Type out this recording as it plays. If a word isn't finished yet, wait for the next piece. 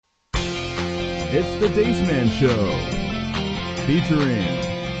It's the Dace Man Show, featuring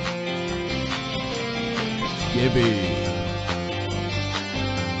Gibby,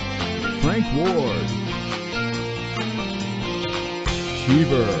 Frank Ward,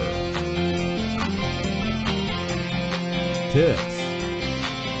 Cheever, Tips,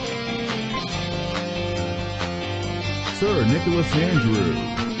 Sir Nicholas Andrew,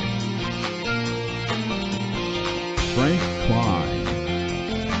 Frank Klein,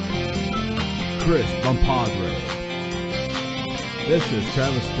 Chris Bompadre. This is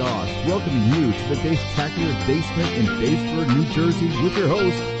Travis Goss welcoming you to the Dace-tacular basement in Daceford, New Jersey with your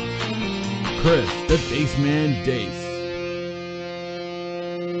host, Chris, the Dace Man Dace.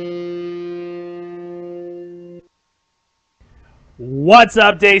 What's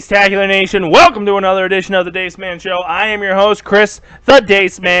up, Dace-tacular Nation? Welcome to another edition of the Dace Man Show. I am your host, Chris, the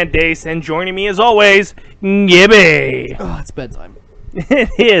Dace Man Dace, and joining me as always, Gibby. Oh, it's bedtime. It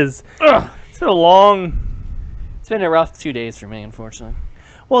is. Ugh. It's been a rough 2 days for me, unfortunately.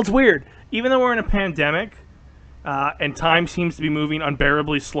 Well, it's weird. Even though we're in a pandemic, and time seems to be moving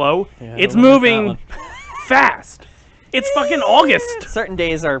unbearably slow, it's moving fast. It's fucking August. Certain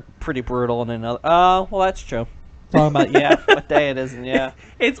days are pretty brutal, and another. Oh, well, that's true. Talking about what day it is, and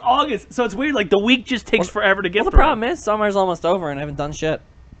It's August, so it's weird. Like the week just takes forever to get through. The problem is summer's almost over, and I haven't done shit.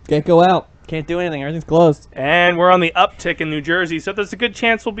 Can't go out. Can't do anything. Everything's closed. And we're on the uptick in New Jersey, so there's a good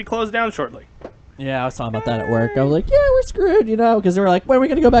chance we'll be closed down shortly. Yeah, I was talking about that at work. I was like, yeah, we're screwed, because they were like, when are we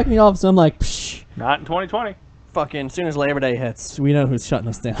going to go back in the office? And I'm like, psh. Not in 2020. Fucking, as soon as Labor Day hits, we know who's shutting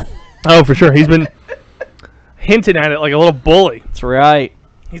us down. Oh, for sure. He's been hinting at it like a little bully. That's right.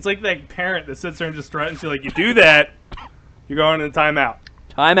 He's like that parent that sits there and just threatens you, like, you do that, you're going into timeout.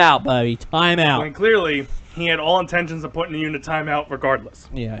 Timeout, buddy. Timeout. When clearly, he had all intentions of putting you into timeout regardless.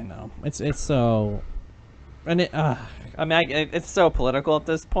 Yeah, I know. It's so... And it's so political at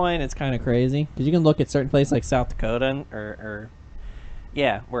this point. It's kind of crazy because you can look at certain places like South Dakota where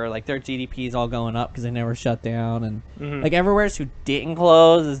like their GDP is all going up because they never shut down, and like everywhere who didn't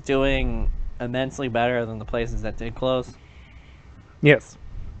close is doing immensely better than the places that did close. Yes,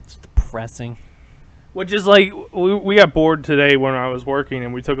 it's depressing. Which is like we got bored today when I was working,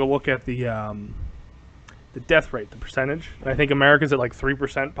 and we took a look at the death rate, the percentage. And I think America's at like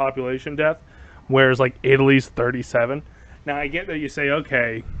 3% population death, whereas like Italy's 37. Now I get that you say,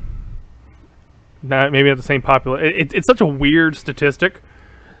 okay, not maybe at the same population. It's such a weird statistic,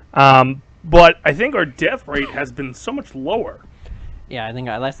 but I think our death rate has been so much lower. Yeah, I think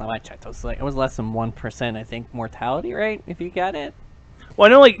last time I checked, it was less than 1%. I think mortality rate, if you got it. Well, I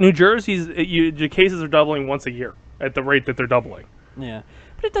know like New Jersey's, the cases are doubling once a year at the rate that they're doubling. Yeah,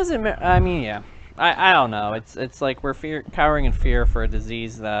 but it doesn't. I mean, yeah, I don't know. It's like we're cowering in fear for a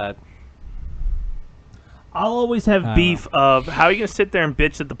disease that. I'll always have beef of how are you going to sit there and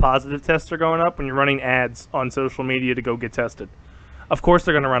bitch that the positive tests are going up when you're running ads on social media to go get tested. Of course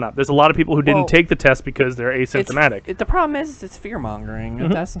they're going to run up. There's a lot of people who didn't take the test because they're asymptomatic. The problem is it's fear-mongering.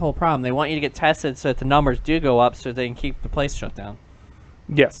 That's the whole problem. They want you to get tested so that the numbers do go up so they can keep the place shut down.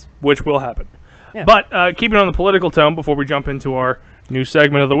 Yes, which will happen. Yeah. But keeping on the political tone before we jump into our new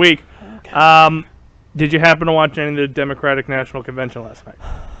segment of the week, okay. Did you happen to watch any of the Democratic National Convention last night?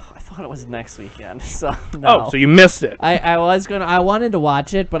 I thought it was next weekend, so no. Oh, so you missed it. I wanted to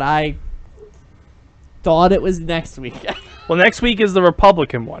watch it, but I thought it was next weekend. Well, next week is the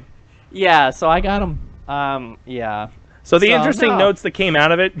Republican one. Yeah, so I got them. Yeah. So the interesting notes that came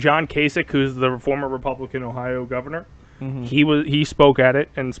out of it, John Kasich, who's the former Republican Ohio governor, he spoke at it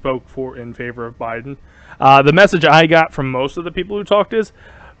and spoke in favor of Biden. The message I got from most of the people who talked is,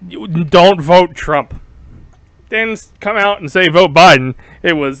 don't vote Trump. Didn't come out and say vote Biden.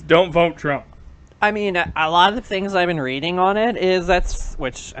 It was don't vote Trump. I mean, a lot of the things I've been reading on it is I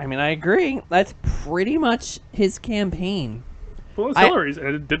agree. That's pretty much his campaign. Well, it's Hillary's, and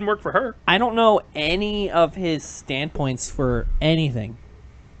it didn't work for her. I don't know any of his standpoints for anything.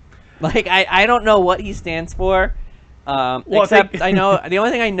 Like, I don't know what he stands for. Except I know the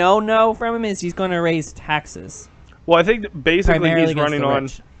only thing I know from him is he's going to raise taxes. Well, I think that basically he's running on.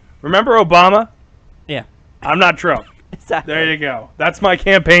 Remember Obama? Yeah. I'm not Trump. Exactly. There you go. That's my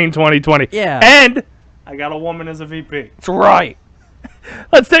campaign 2020. Yeah. And I got a woman as a VP. That's right.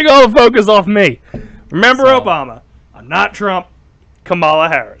 Let's take all the focus off me. Remember Obama. I'm not Trump. Kamala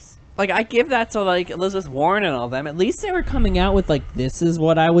Harris. Like, I give that to, like, Elizabeth Warren and all them. At least they were coming out with, like, this is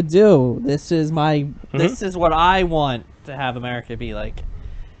what I would do. This is this is what I want to have America be like.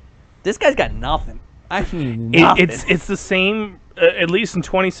 This guy's got nothing. I mean, nothing. It's the same. At least in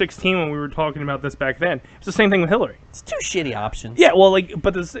 2016 when we were talking about this back then, it's the same thing with Hillary. It's two shitty options. Yeah, well,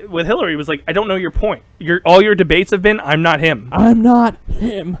 but with Hillary, it was like, I don't know your point. All your debates have been, I'm not him. I'm not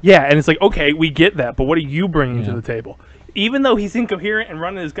him. Yeah, and it's like, okay, we get that, but what are you bringing to the table? Even though he's incoherent and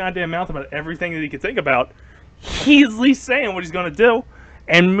running his goddamn mouth about everything that he can think about, he's at least saying what he's going to do,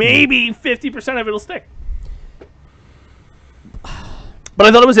 and maybe 50% of it will stick. But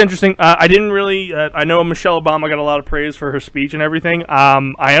I thought it was interesting. I didn't really... I know Michelle Obama got a lot of praise for her speech and everything.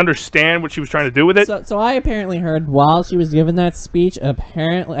 I understand what she was trying to do with it. So I apparently heard while she was giving that speech,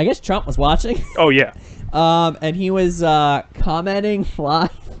 apparently... I guess Trump was watching. Oh, yeah. And he was commenting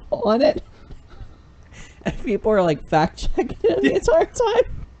live on it. And people were, like, fact-checking it the entire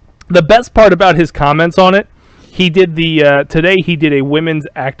time. The best part about his comments on it, he did today he did a women's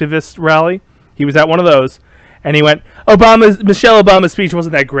activist rally. He was at one of those. And he went, Michelle Obama's speech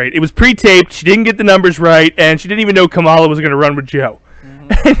wasn't that great. It was pre-taped. She didn't get the numbers right, and she didn't even know Kamala was going to run with Joe.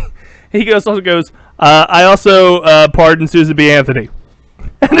 Mm-hmm. He also goes, I also pardon Susan B. Anthony.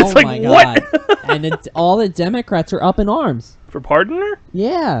 And it's like, what? And all the Democrats are up in arms. For pardoning her?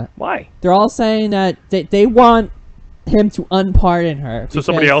 Yeah. Why? They're all saying that they want him to unpardon her. So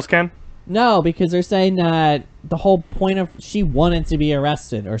somebody else can? No, because they're saying that the whole point of... She wanted to be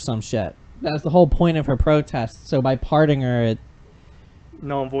arrested or some shit. That was the whole point of her protest. So by pardoning her, it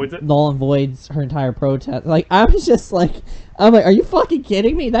null and voids it. Null and voids her entire protest. Like I was just like, I'm like, are you fucking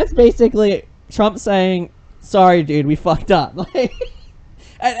kidding me? That's basically Trump saying, "Sorry, dude, we fucked up." Like,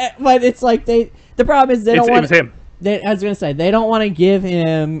 but it's like the problem is they don't want. It was him. I was gonna say they don't want to give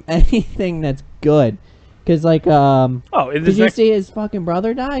him anything that's good, because like did you see his fucking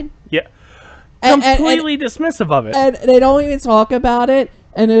brother died? Yeah. Completely dismissive of it. And they don't even talk about it.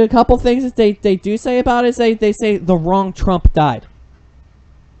 And a couple things that they do say about it is they say the wrong Trump died.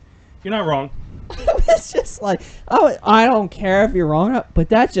 You're not wrong. It's just like, I don't care if you're wrong, but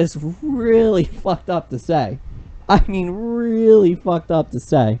that's just really fucked up to say. I mean, really fucked up to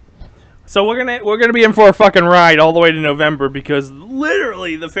say. So we're gonna be in for a fucking ride all the way to November, because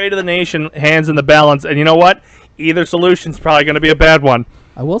literally the fate of the nation hangs in the balance. And you know what? Either solution's probably gonna be a bad one.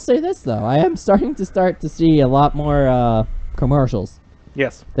 I will say this though, I am starting to see a lot more commercials.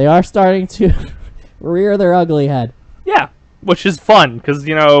 Yes. They are starting to rear their ugly head. Yeah, which is fun, because,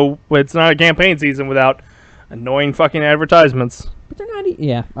 you know, it's not a campaign season without annoying fucking advertisements. But they're not...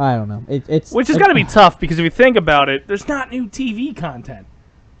 Yeah, I don't know. Which has got to be tough, because if you think about it, there's not new TV content.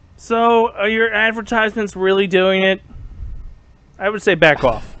 So, are your advertisements really doing it? I would say back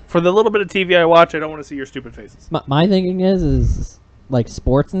off. For the little bit of TV I watch, I don't want to see your stupid faces. My thinking is like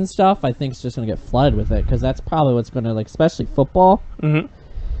sports and stuff, I think it's just going to get flooded with it, because that's probably what's going to, like, especially football, going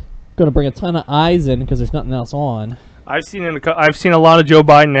to bring a ton of eyes in because there's nothing else on. I've seen a lot of Joe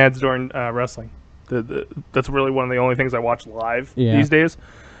Biden ads during wrestling. That's really one of the only things I watch live these days.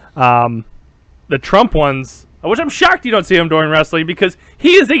 The Trump ones, which I'm shocked you don't see him during wrestling, because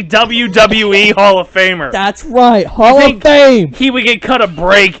he is a WWE Hall of Famer. That's right, Hall of Fame. He would get cut a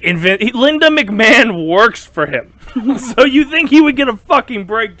break. Linda McMahon works for him. So you think he would get a fucking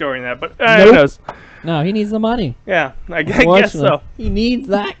break during that, but who knows? No, he needs the money. Yeah, I guess so. He needs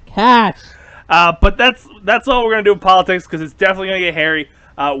that cash. But that's all we're going to do with politics, because it's definitely going to get hairy.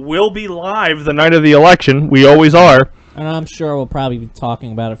 We'll be live the night of the election. We always are. And I'm sure we'll probably be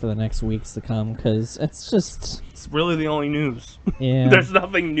talking about it for the next weeks to come, because it's just... It's really the only news. Yeah. There's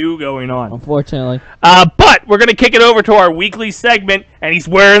nothing new going on. Unfortunately. But we're going to kick it over to our weekly segment, and he's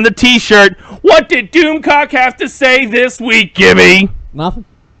wearing the t-shirt. What did Doomcock have to say this week, Gibby? Nothing.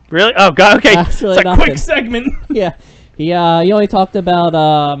 Really? Oh, God, okay. Actually, it's a quick segment. Yeah. He only talked about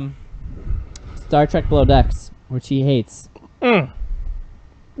Star Trek Below Decks, which he hates.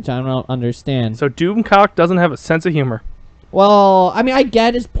 Which I don't understand. So Doomcock doesn't have a sense of humor. Well, I mean, I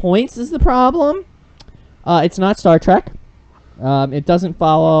get his points is the problem. It's not Star Trek. It doesn't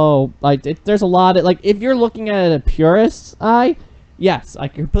follow, like, there's a lot of, like, if you're looking at it a purist's eye, yes, I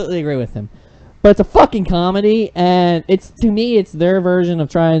completely agree with him. But it's a fucking comedy, and to me, it's their version of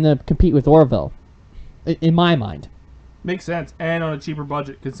trying to compete with Orville, in my mind. Makes sense, and on a cheaper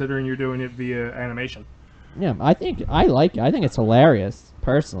budget, considering you're doing it via animation. Yeah, I like it. I think it's hilarious,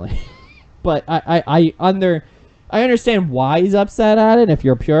 personally. But I understand why he's upset at it if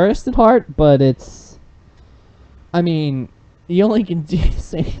you're a purist at heart, but it's... I mean, you only can do the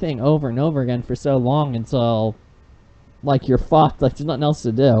same thing over and over again for so long until, like, you're fucked. Like, there's nothing else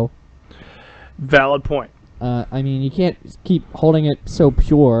to do. Valid point. I mean, you can't keep holding it so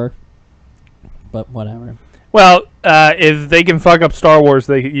pure, but whatever. Well, if they can fuck up Star Wars,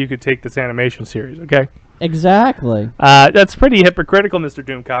 you could take this animation series, okay? Exactly. That's pretty hypocritical, Mr.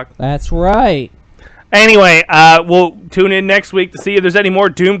 Doomcock. That's right. Anyway, we'll tune in next week to see if there's any more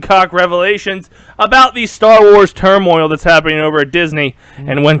Doomcock revelations about the Star Wars turmoil that's happening over at Disney.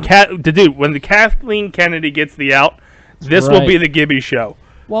 And when the Kathleen Kennedy gets the out, this will be the Gibby show.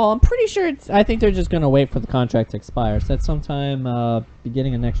 Well, I'm pretty sure I think they're just going to wait for the contract to expire. So that's sometime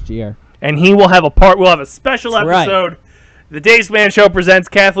beginning of next year. And we'll have a special episode. Right. The Dace Man Show presents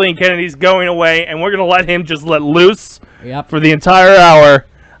Kathleen Kennedy's going away, and we're going to let him just let loose for the entire hour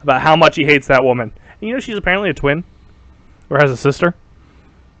about how much he hates that woman. And you know she's apparently a twin? Or has a sister?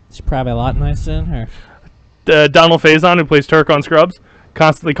 She's probably a lot nicer than her. Donald Faison, who plays Turk on Scrubs,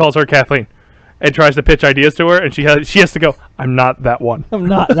 constantly calls her Kathleen and tries to pitch ideas to her, and she has to go, I'm not that one. I'm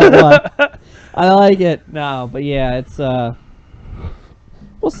not that one. I like it. No, but yeah, it's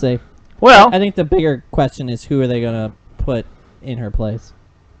we'll see. Well, I think the bigger question is who are they going to put in her place?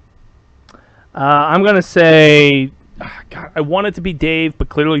 I'm going to say, God, I want it to be Dave, but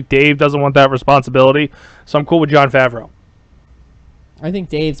clearly Dave doesn't want that responsibility, so I'm cool with Jon Favreau. I think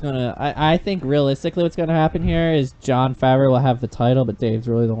Dave's going to... I think realistically what's going to happen here is Jon Favreau will have the title, but Dave's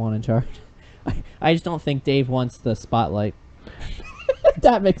really the one in charge. I just don't think Dave wants the spotlight. If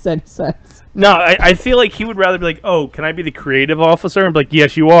that makes any sense. No, I feel like he would rather be like, oh, can I be the creative officer? And be like,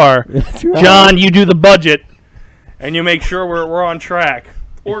 yes, you are. That's right. John, you do the budget, and you make sure we're on track.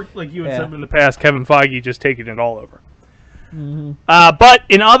 Or, like you had said in the past, Kevin Feige just taking it all over. Mm-hmm. But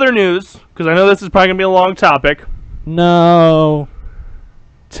in other news, because I know this is probably going to be a long topic. No.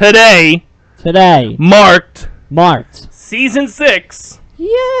 Today marked Season 6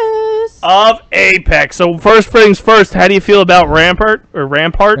 of Apex. So first things first, how do you feel about Rampart? The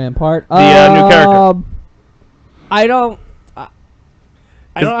new character. I don't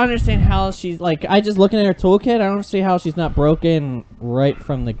understand how she's like. I just looking at her toolkit. I don't see how she's not broken right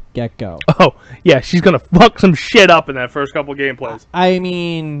from the get-go. Oh yeah, she's gonna fuck some shit up in that first couple gameplays. I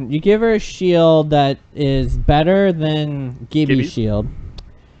mean, you give her a shield that is better than Gibby's shield.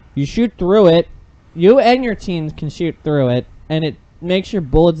 You shoot through it. You and your team can shoot through it, and it makes your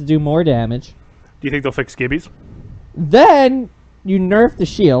bullets do more damage. Do you think they'll fix Gibby's? Then you nerf the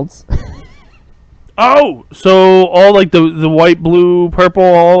shields. Oh, so all like the white, blue, purple,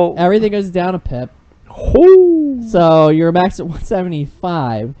 all everything goes down a pip. Oh. So you're max at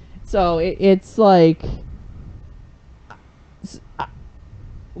 175. So it's like,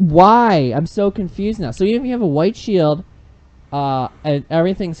 why? I'm so confused now. So even if you have a white shield, and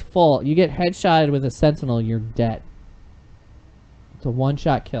everything's full, you get headshotted with a sentinel, you're dead. It's a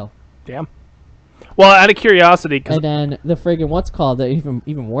one-shot kill. Damn. Well, out of curiosity, and then the friggin' what's called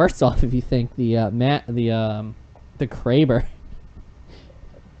even worse off if you think the Kraber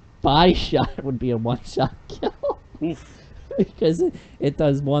body shot would be a one-shot kill. Oof. Because it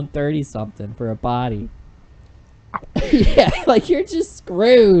does 130 something for a body. Yeah, like you're just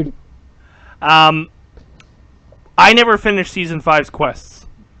screwed. I never finished Season 5's quests.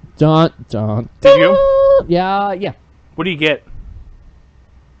 Did you? Yeah. What do you get?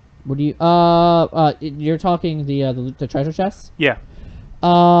 What do you? You're talking the treasure chest? Yeah.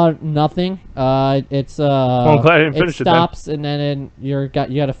 Nothing. It's well, I'm glad I didn't finish it stops, and then you got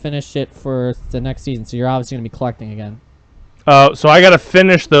to finish it for the next season. So you're obviously gonna be collecting again. So I gotta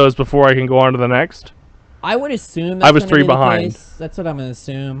finish those before I can go on to the next. I would assume that's I was 3 behind. That's what I'm gonna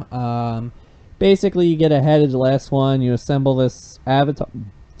assume. Basically, you get ahead of the last one. You assemble this avatar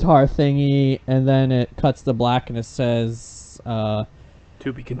thingy, and then it cuts to black, and it says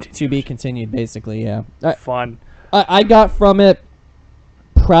to be continued. To be continued, basically, yeah. Fun. I got from it.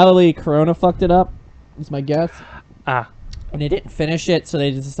 Probably Corona fucked it up. Is my guess. And they didn't finish it, so they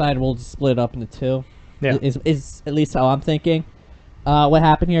just decided we'll just split it up into 2. Yeah. Is at least how I'm thinking. What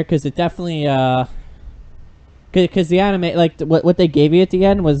happened here? Because it definitely because the anime, like what they gave you at the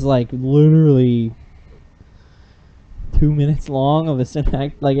end was like literally 2 minutes long of a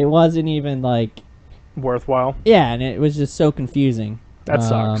cinematic. Like it wasn't even like worthwhile. Yeah, and it was just so confusing. That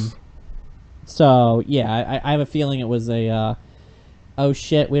sucks. So yeah, I have a feeling it was a oh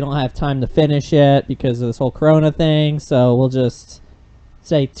shit, we don't have time to finish it because of this whole Corona thing. So we'll just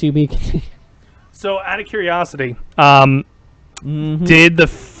say to be continued. So out of curiosity, did the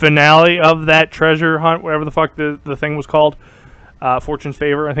finale of that treasure hunt, whatever the fuck the thing was called, Fortune's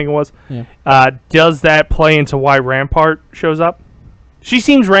Favor, I think it was, does that play into why Rampart shows up? She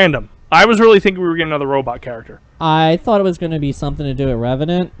seems random. I was really thinking we were getting another robot character. I thought it was going to be something to do with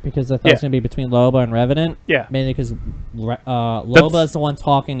Revenant, because I thought it was going to be between Loba and Revenant. Yeah. Mainly because Loba's the one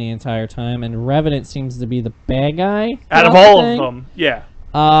talking the entire time, and Revenant seems to be the bad guy. Out of all of them, yeah.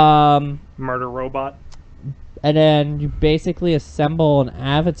 Murder robot. And then you basically assemble an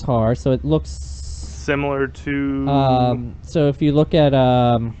avatar, so it looks similar to. So if you look at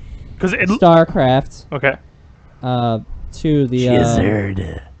Because StarCraft. Okay. To the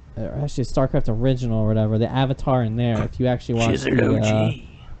Chizard. actually StarCraft original or whatever. The Avatar in there. If you actually watch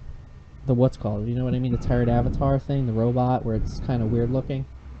the what's called, you know what I mean? The turret Avatar thing, the robot where it's kind of weird looking.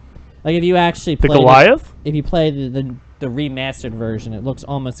 Like if you actually play Goliath. If you play the remastered version, it looks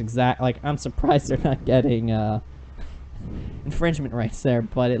almost exact. Like I'm surprised they're not getting infringement rights there,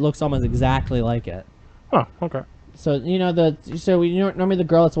 but it looks almost exactly like it. Oh, okay. So remember the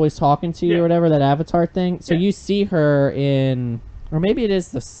girl that's always talking to you or whatever, that Avatar thing. So you see her in, or maybe it is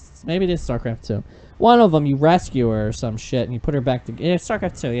StarCraft 2. One of them, you rescue her or some shit, and you put her back together. Yeah,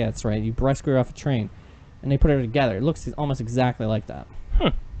 StarCraft 2. Yeah, that's right. You rescue her off a train, and they put her together. It looks almost exactly like that.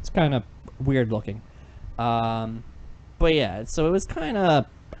 It's kind of weird looking. But yeah, so it was kind of.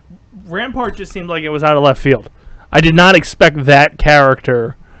 Rampart just seemed like it was out of left field. I did not expect that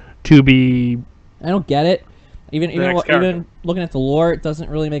character to be. I don't get it. Even looking at the lore, it doesn't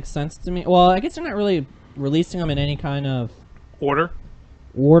really make sense to me. Well, I guess they're not really releasing them in any kind of order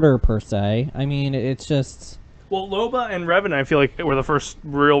per se. I mean, it's just. Well, Loba and Revan, I feel like were the first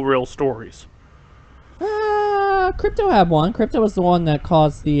real stories. Crypto had one. Crypto was the one that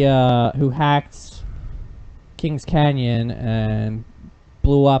caused the who hacked King's Canyon and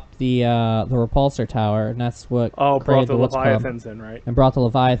blew up the repulsor tower, and that's what brought the Leviathans in, right? And brought the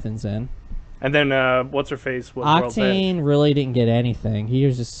Leviathans in. And then what's her face? Octane really didn't get anything. He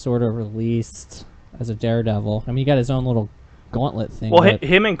was just sort of released as a daredevil. I mean, he got his own little gauntlet thing. Well,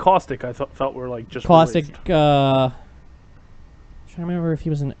 him and Caustic, I felt were like just Caustic. Released. Trying to remember if he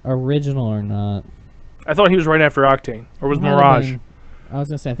was an original or not. I thought he was right after Octane, or was Mirage? I was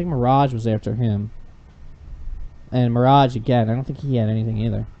gonna say I think Mirage was after him. And Mirage again, I don't think he had anything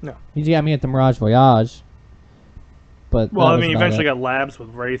either. No, he got me at the Mirage Voyage. But well, I mean, eventually got Labs with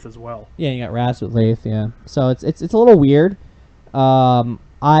Wraith as well. Yeah, you got Labs with Wraith. Yeah, so it's a little weird. I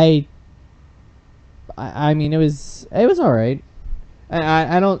mean, it was all right.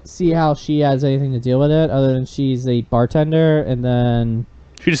 I don't see how she has anything to deal with it other than she's a bartender and then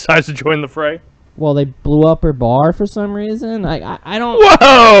she decides to join the fray. Well, they blew up her bar for some reason. I don't.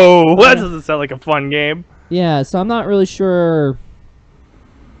 Whoa, that doesn't sound like a fun game. Yeah, so I'm not really sure.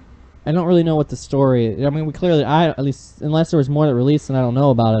 I don't really know what the story is. I mean, at least, unless there was more that released and I don't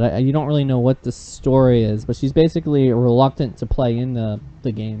know about it, you don't really know what the story is. But she's basically reluctant to play in the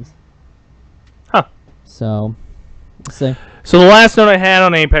games. Huh. So, let's see. So the last note I had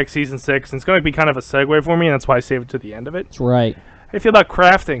on Apex Season 6, and it's going to be kind of a segue for me, and that's why I saved it to the end of it. That's right. How do you feel about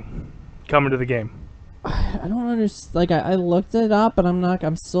crafting coming to the game? I don't understand. Like, I looked it up, but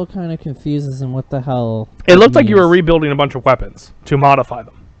I'm still kind of confused as in what the hell it looked like you were rebuilding a bunch of weapons to modify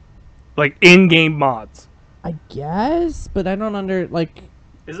them. Like in-game mods. I guess, but I don't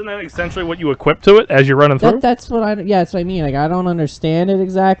Isn't that essentially what you equip to it as you're running through? That's what that's what I mean. Like, I don't understand it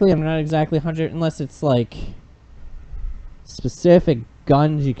exactly. I'm not exactly 100 unless it's like specific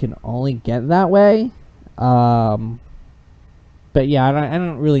guns you can only get that way. But yeah, I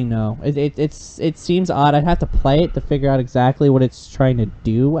don't really know. It seems odd. I'd have to play it to figure out exactly what it's trying to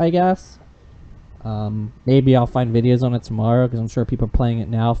do, I guess. Maybe I'll find videos on it tomorrow because I'm sure people are playing it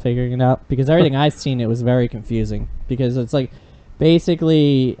now, figuring it out. Because everything I've seen, it was very confusing. Because it's like,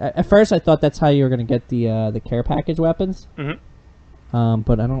 basically, at first I thought that's how you were gonna get the care package weapons. Mm-hmm.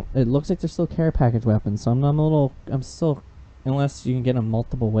 But I don't. It looks like they're still care package weapons, so I'm still, unless you can get them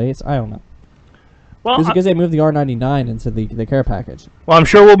multiple ways. I don't know. Well, because they moved the R99 into the care package. Well, I'm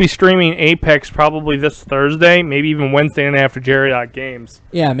sure we'll be streaming Apex probably this Thursday, maybe even Wednesday and after Jerry Games.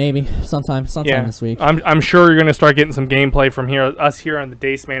 Yeah, maybe sometime this week. I'm sure you're going to start getting some gameplay from us here on the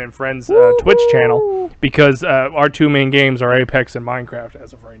Dace Man and Friends Twitch channel because our two main games are Apex and Minecraft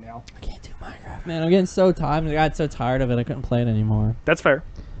as of right now. I can't do Minecraft, man. I'm getting so tired. I got so tired of it, I couldn't play it anymore. That's fair.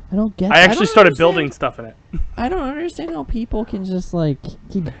 I actually started building stuff in it. I don't understand how people can just like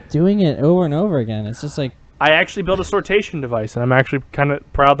keep doing it over and over again. It's just like I actually built a sortation device, and I'm actually kind of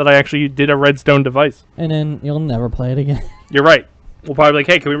proud that I actually did a redstone device. And then you'll never play it again. You're right. We'll probably be like,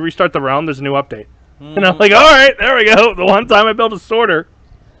 hey, can we restart the round? There's a new update. And I'm like, all right, there we go. The one time I built a sorter.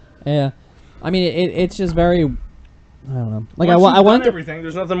 Yeah, I mean it's just very. I don't know. Like I want everything.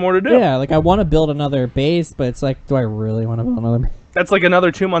 There's nothing more to do. Yeah, like I want to build another base, but it's like, do I really want to build another base? That's like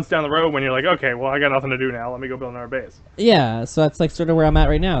another 2 months down the road when you're like, okay, well, I got nothing to do now. Let me go build another base. Yeah, so that's like sort of where I'm at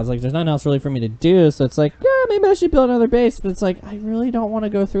right now. It's like there's nothing else really for me to do, so it's like, yeah, maybe I should build another base, but it's like I really don't want to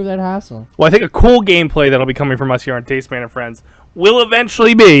go through that hassle. Well, I think a cool gameplay that'll be coming from us here on Dace Man and Friends will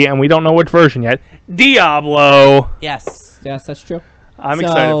eventually be, and we don't know which version yet, Diablo. Yes, that's true. I'm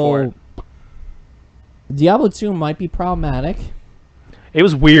excited for it. Diablo 2 might be problematic. It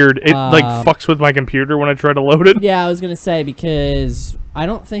was weird. It like fucks with my computer when I try to load it. Yeah, I was gonna say because I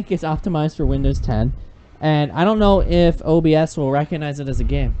don't think it's optimized for Windows 10, and I don't know if OBS will recognize it as a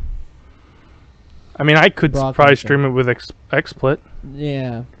game. I mean, I could probably stream it with XSplit.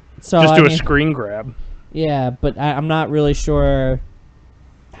 Yeah. So just do a screen grab. Yeah, but I'm not really sure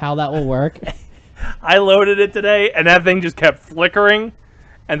how that will work. I loaded it today, and that thing just kept flickering,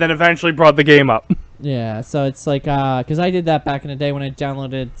 and then eventually brought the game up. Yeah, so it's like, because I did that back in the day when I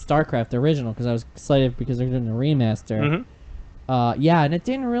downloaded StarCraft, the original, because I was excited because they're doing a remaster. Yeah, and it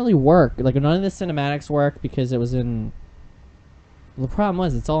didn't really work. Like, none of the cinematics worked because it was in... The problem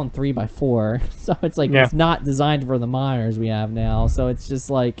was it's all in 3x4, so it's like it's not designed for the monitors we have now. So it's just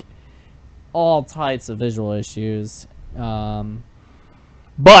like all types of visual issues.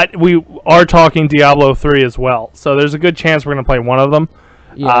 But we are talking Diablo 3 as well, so there's a good chance we're gonna play one of them.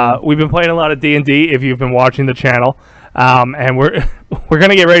 Yeah. We've been playing a lot of D&D if you've been watching the channel, and we're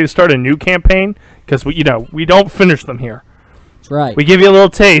gonna get ready to start a new campaign because we don't finish them here. That's right. We give you a little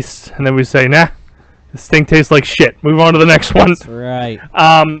taste, and then we say, nah. This thing tastes like shit. Move on to the next one. That's right.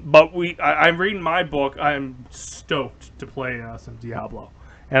 But I'm reading my book. I'm stoked to play some Diablo.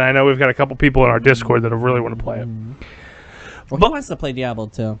 And I know we've got a couple people in our Discord that really want to play it. Well, he wants to play Diablo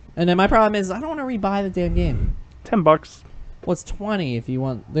too. And then my problem is I don't want to rebuy the damn game. $10. Well, it's 20 if you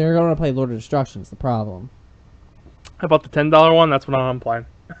want. They're going to play Lord of Destruction is the problem. How about the $10 one? That's what I'm playing.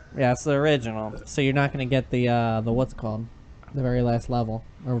 Yeah, it's the original. So you're not going to get the what's it called? The very last level.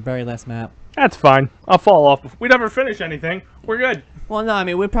 Or very last map. That's fine. I'll fall off. We never finish anything. We're good. Well, no, I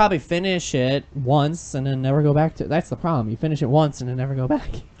mean, we'd probably finish it once and then never go back to it. That's the problem. You finish it once and then never go back.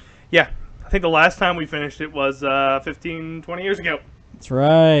 Yeah. I think the last time we finished it was 15, 20 years ago. That's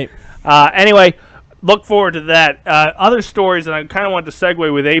right. Anyway, look forward to that. Other stories, and I kind of wanted to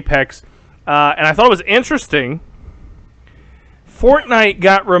segue with Apex, and I thought it was interesting. Fortnite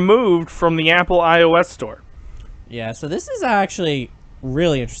got removed from the Apple iOS store. Yeah, so this is actually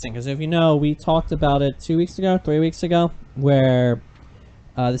really interesting because if you know, we talked about it 3 weeks ago, where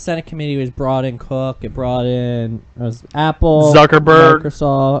the Senate committee was brought in Cook, it brought in Apple, Zuckerberg,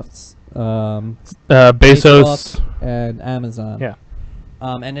 Microsoft, Bezos, Facebook, and Amazon. Yeah.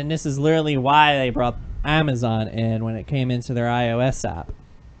 And then this is literally why they brought Amazon in when it came into their iOS app.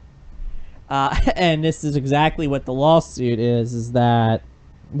 And this is exactly what the lawsuit is that,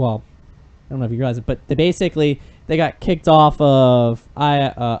 well, I don't know if you realize it, but they got kicked off of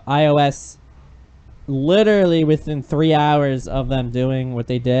iOS literally within 3 hours of them doing what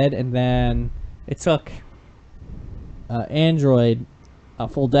they did, and then it took Android a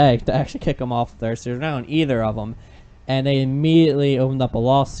full day to actually kick them off there, so they're not on either of them, and they immediately opened up a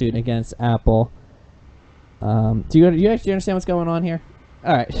lawsuit against Apple. Do you actually understand what's going on here?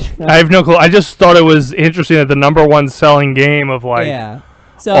 All right. I have no clue. I just thought it was interesting that the #1 selling game of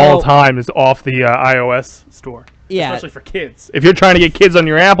all time is off the iOS store. Yeah, especially for kids. If you're trying to get kids on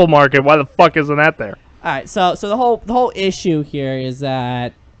your Apple market, why the fuck isn't that there? All right, so the whole issue here is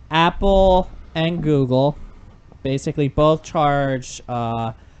that Apple and Google basically both charge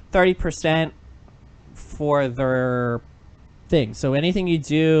 30% for their thing. So anything you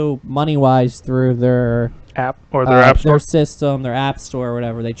do money-wise through their app or their app store, their system, their app store, or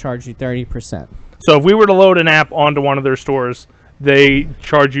whatever, they charge you 30%. So if we were to load an app onto one of their stores, they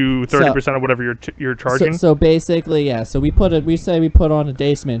charge you 30% of whatever you're charging. So basically, yeah. So we put on a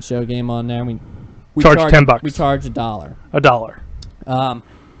Dace Man show game on there. We charge $10. We charge $1. $1.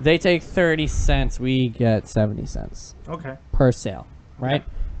 They take 30 cents. We get 70 cents. Okay. Per sale, right?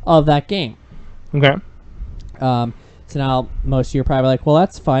 Okay. Of that game. Okay. So now most of you are probably like, well,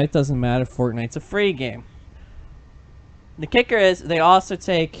 that's fine. It doesn't matter. Fortnite's a free game. The kicker is they also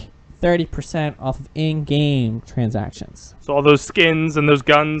take 30% off of in-game transactions. So all those skins and those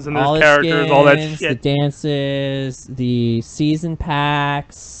guns and those characters, skins, all that shit. The dances, the season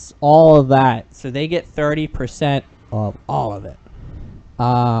packs, all of that. So they get 30% of all of it.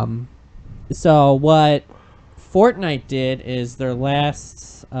 So what Fortnite did is their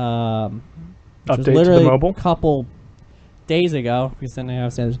last update was literally to the mobile? a couple days ago, because then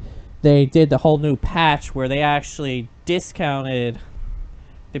they did the whole new patch where they actually discounted.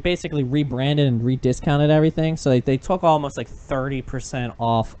 They basically rebranded and rediscounted everything, so they took almost like 30%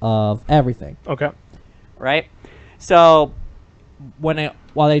 off of everything. Okay. Right? So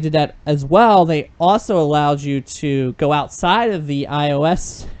while they did that as well, they also allowed you to go outside of the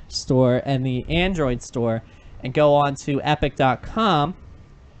iOS store and the Android store and go on to epic.com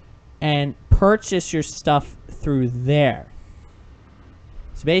and purchase your stuff through there.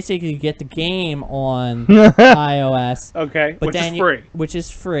 So basically, you get the game on iOS. Okay, but which is free. Which is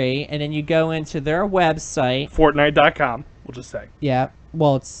free, and then you go into their website. Fortnite.com. We'll just say. Yeah.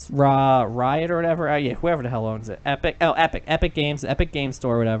 Well, it's Riot or whatever. Yeah, whoever the hell owns it. Epic. Oh, Epic. Epic Games. Epic Game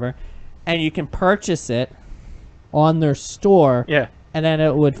Store or whatever. And you can purchase it on their store. Yeah. And then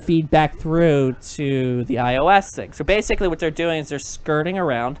it would feed back through to the iOS thing. So basically what they're doing is they're skirting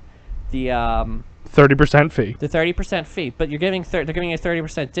around the 30% fee. The 30% fee. But you're giving they're giving you a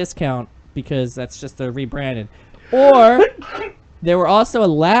 30% discount because that's just the rebranded. Or they were also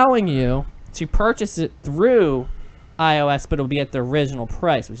allowing you to purchase it through iOS, but it'll be at the original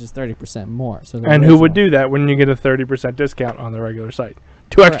price, which is 30% more. So and who would do that when you get a 30% discount on the regular site?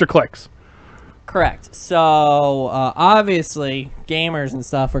 2 extra clicks. Correct. So obviously, gamers and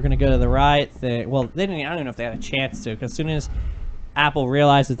stuff are going to go to the Riot thing. Well, they didn't. I don't even know if they had a chance to, because as soon as Apple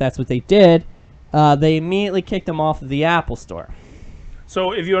realized that that's what they did, they immediately kicked them off of the Apple Store.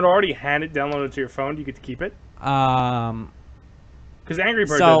 So if you had already had it downloaded to your phone, you get to keep it. Because Angry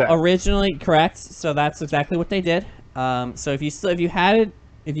Bird did that. Originally, correct. So that's exactly what they did. So if you had it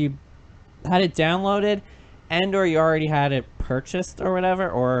downloaded, and/or you already had it purchased or whatever,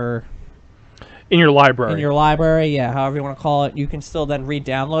 or in your library. In your library, yeah, however you want to call it, you can still then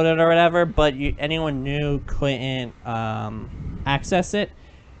re-download it or whatever. But anyone new couldn't access it.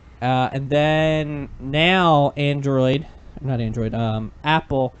 And then now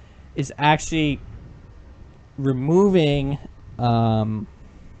Apple is actually removing the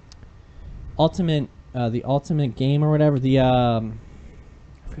Ultimate Game or whatever, I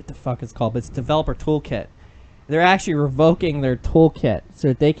forget what the fuck it's called, but it's Developer Toolkit. They're actually revoking their toolkit so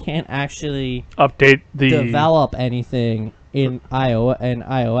that they can't actually develop anything in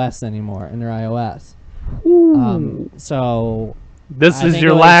iOS anymore in their iOS. So this is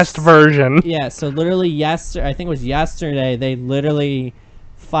your last version. Yeah, so literally I think it was yesterday, they literally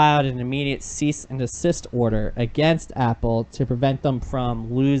filed an immediate cease and desist order against Apple to prevent them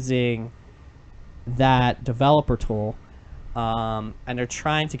from losing that developer tool. And they're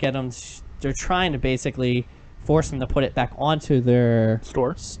trying to basically force them to put it back onto their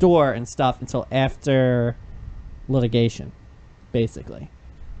store and stuff until after litigation, basically.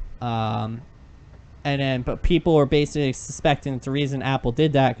 But people are basically suspecting that the reason Apple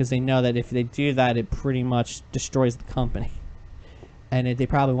did that because they know that if they do that, it pretty much destroys the company, and they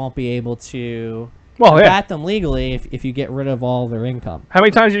probably won't be able to combat them legally if you get rid of all their income. How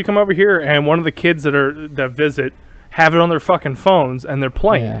many times do you come over here and one of the kids that visit have it on their fucking phones and they're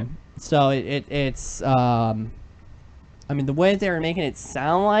playing it? So it's I mean, the way they were making it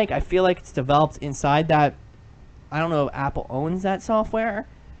sound like, I feel like it's developed inside that. I don't know if Apple owns that software,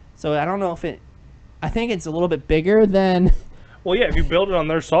 so I don't know if I think it's a little bit bigger than. Well, yeah, if you build it on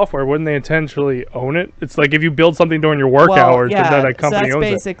their software, wouldn't they intentionally own it? It's like if you build something during your work hours, then that company owns it.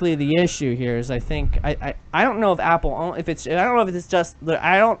 That's basically the issue here. Is I think I don't know if Apple I don't know if it's just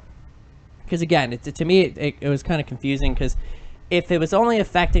because again, to me it was kind of confusing because if it was only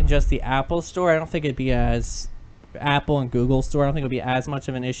affecting just the Apple Store, I don't think it'd be as Apple and Google Store. I don't think it would be as much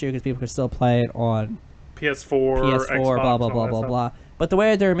of an issue because people could still play it on PS4, Xbox, blah blah blah blah blah. But the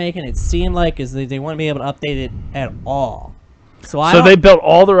way they're making it seem like is they want to be able to update it at all. So they built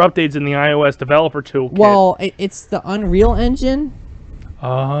all their updates in the iOS developer toolkit. Well, it's the Unreal Engine.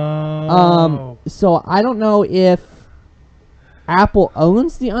 Oh. So I don't know if Apple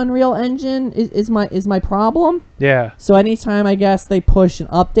owns the Unreal Engine is my problem. Yeah. So anytime I guess they push an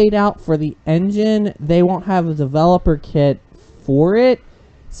update out for the engine, they won't have a developer kit for it.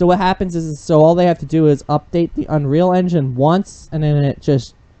 So what happens is all they have to do is update the Unreal Engine once, and then it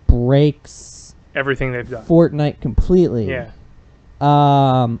just breaks everything they've done. Fortnite completely. Yeah.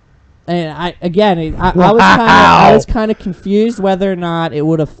 And I was kind of confused whether or not it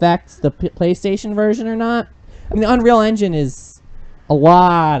would affect the PlayStation version or not. I mean, the Unreal Engine is a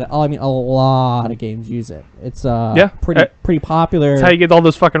lot of games use it. It's pretty popular. That's how you get all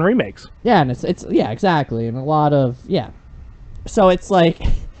those fucking remakes. Yeah, and it's exactly, and a lot of So it's like,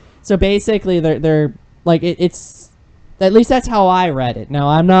 so basically they're like it's at least that's how I read it. Now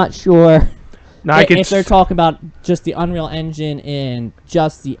I'm not sure if they're talking about just the Unreal Engine in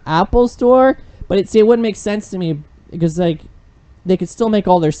just the Apple Store, but it wouldn't make sense to me because like they could still make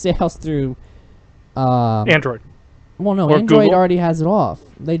all their sales through Android. Well, no, or Android Google. already has it off.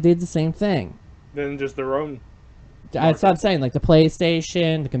 They did the same thing. Then just their own. That's what I'm saying, like the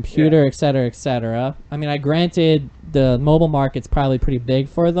PlayStation, the computer, et cetera, et cetera. I mean, granted the mobile market's probably pretty big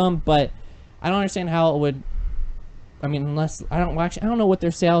for them, but I don't understand how it would. I mean, unless I don't know what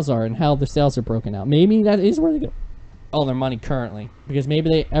their sales are and how their sales are broken out. Maybe that is where they get all their money currently, because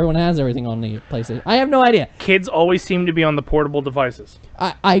maybe everyone has everything on the PlayStation. I have no idea. Kids always seem to be on the portable devices.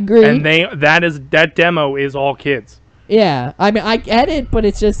 I agree. And that demo is all kids. Yeah, I mean, I get it, but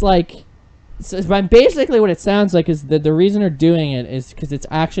it's just like So, but basically what it sounds like is that the reason they're doing it is because it's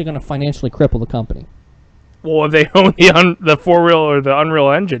actually going to financially cripple the company. Well, if they own the 4-wheel or the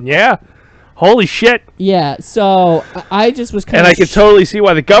Unreal Engine, yeah. Holy shit. Yeah, so I just was kind And of... I could totally see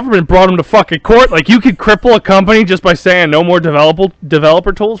why the government brought them to fucking court. Like, you could cripple a company just by saying no more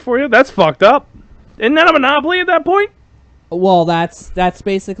developer tools for you? That's fucked up. Isn't that a monopoly at that point? Well, that's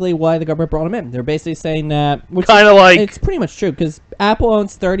basically why the government brought them in. They're basically saying that... Kind of like... It's pretty much true, because Apple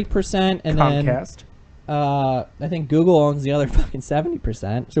owns 30%, and Comcast. then... I think Google owns the other fucking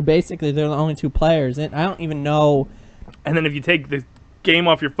 70%. So basically, they're the only two players. And I don't even know... And then if you take the game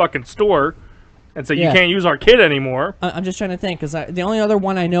off your fucking store and say you can't use our kit anymore... I'm just trying to think, because the only other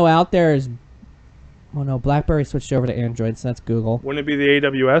one I know out there is... Well, no, BlackBerry switched over to Android, so that's Google. Wouldn't it be the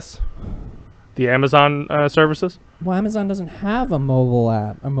AWS? The Amazon services? Well, Amazon doesn't have a mobile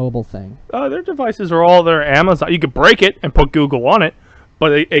app, a mobile thing. Their devices are all their Amazon. You could break it and put Google on it,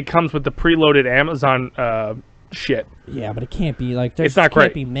 but it comes with the preloaded Amazon shit. Yeah, but it can't be like It's not great.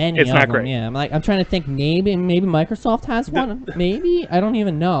 Can't be many It's of not them. great. Yeah, I'm trying to think. Maybe Microsoft has one. Maybe I don't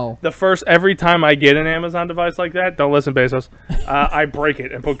even know. Every time I get an Amazon device like that, don't listen, Bezos. I break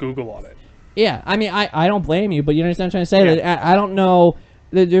it and put Google on it. Yeah, I mean, I don't blame you, but you understand what I'm trying to say. Yeah. That I don't know.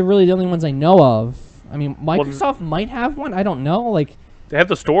 They're really the only ones I know of. I mean, Microsoft might have one. I don't know. Like, they have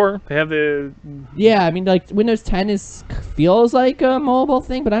the store. They have the. Yeah, I mean, like Windows 10 feels like a mobile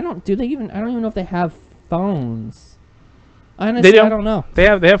thing, but I don't even know if they have phones. Honestly, I don't know. They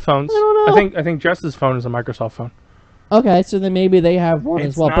have phones. I don't know. I think Jess's phone is a Microsoft phone. Okay, so then maybe they have one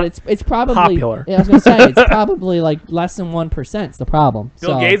as well, but it's probably popular. Yeah, I was gonna say it's probably like less than 1%. The problem.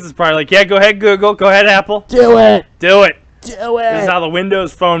 Bill Gates is probably like, yeah, go ahead, Google, go ahead, Apple, do it. This is how the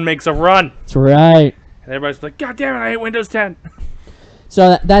Windows phone makes a run. That's right. And everybody's like, God damn it, I hate Windows 10.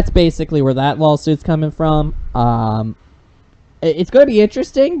 So that's basically where that lawsuit's coming from. It's going to be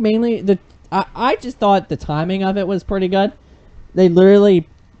interesting. Mainly, I just thought the timing of it was pretty good. They literally,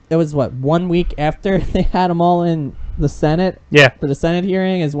 it was 1 week after they had them all in the Senate. Yeah. For the Senate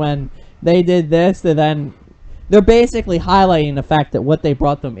hearing is when they did this, and then they're basically highlighting the fact that what they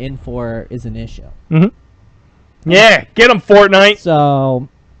brought them in for is an issue. Mm-hmm. Yeah, get them, Fortnite. So,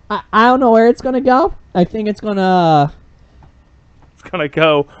 I don't know where it's going to go. I think it's going to... It's going to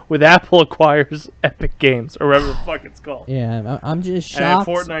go with Apple acquires Epic Games, or whatever the fuck it's called. Yeah, I'm just shocked.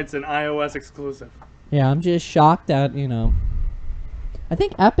 And Fortnite's an iOS exclusive. Yeah, I'm just shocked that, I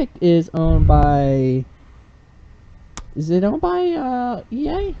think Epic is owned by... Is it owned by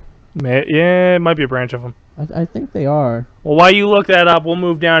EA? Yeah, it might be a branch of them. I think they are. Well, while you look that up, we'll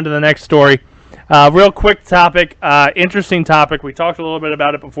move down to the next story. Real quick topic, interesting topic. We talked a little bit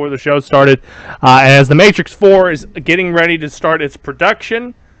about it before the show started. As The Matrix 4 is getting ready to start its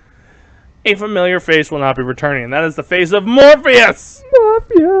production, a familiar face will not be returning, and that is the face of Morpheus!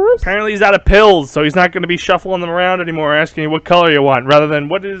 Morpheus! Apparently he's out of pills, so he's not going to be shuffling them around anymore, asking you what color you want, rather than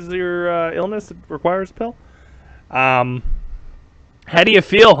what is your illness that requires a pill? How do you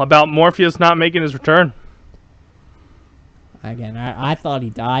feel about Morpheus not making his return? Again, I thought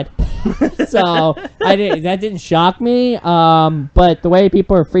he died, so that didn't shock me. But the way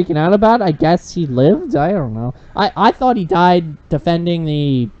people are freaking out about it, I guess he lived. I don't know. I thought he died defending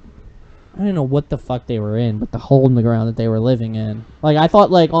the. I don't know what the fuck they were in, but the hole in the ground that they were living in. Like I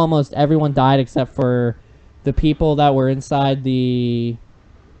thought, like almost everyone died except for the people that were inside the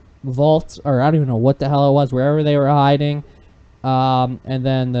vault, or I don't even know what the hell it was, wherever they were hiding, and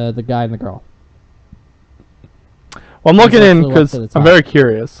then the guy and the girl. Well, I'm looking in because I'm very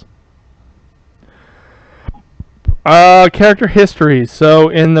curious. Character history. So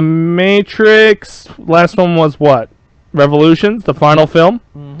in The Matrix, last one was what? Revolutions, the final film.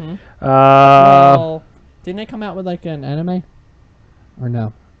 Mm-hmm. Well, didn't they come out with like an anime? Or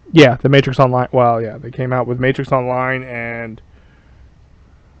no? Yeah, The Matrix Online. Well, yeah, they came out with Matrix Online and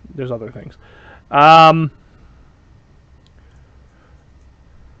there's other things.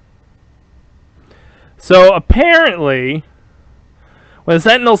 So apparently, when the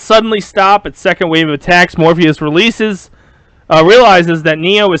Sentinels suddenly stop its second wave of attacks, Morpheus realizes that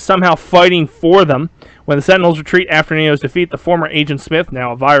Neo is somehow fighting for them. When the Sentinels retreat after Neo's defeat, the former Agent Smith,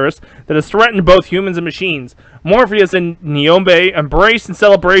 now a virus, that has threatened both humans and machines. Morpheus and Niobe embrace in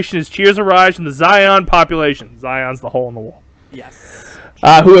celebration as cheers arise from the Zion population. Zion's the hole in the wall. Yes.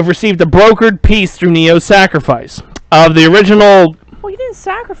 Who have received a brokered peace through Neo's sacrifice. Of the original... Well, he didn't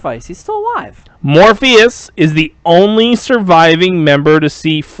sacrifice. He's still alive. Morpheus is the only surviving member to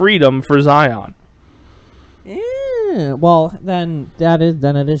see freedom for Zion. Yeah, well, then it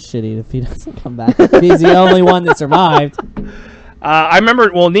is shitty if he doesn't come back. If he's the only one that survived. I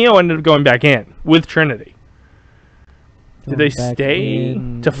remember, Neo ended up going back in with Trinity. Did they stay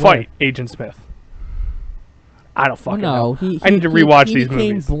to fight Agent Smith? I don't fucking know. I need to rewatch these movies.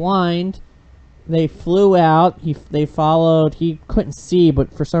 He became blind. They flew out. They followed. He couldn't see,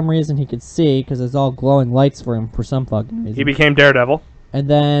 but for some reason he could see because there's all glowing lights for him for some fucking reason. He became Daredevil. And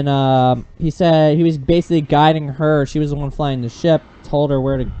then he said he was basically guiding her. She was the one flying the ship. Told her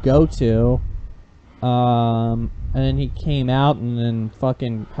where to go to. And then he came out and then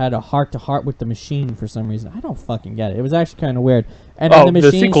fucking had a heart-to-heart with the machine for some reason. I don't fucking get it. It was actually kind of weird. And then the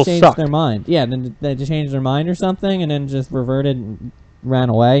machine changed their mind. Yeah, then they just changed their mind or something and then just reverted and ran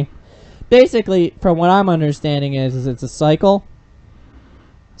away. Basically, from what I'm understanding is it's a cycle.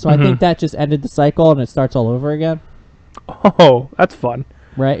 So I think that just ended the cycle and it starts all over again. Oh, that's fun.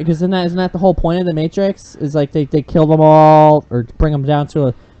 Right? Because isn't that the whole point of the Matrix? Is like they kill them all or bring them down to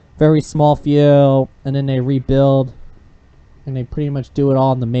a very small few, and then they rebuild, and they pretty much do it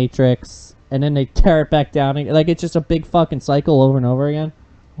all in the Matrix, and then they tear it back down. Like, it's just a big fucking cycle over and over again.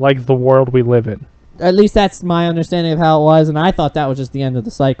 Like the world we live in. At least that's my understanding of how it was, and I thought that was just the end of the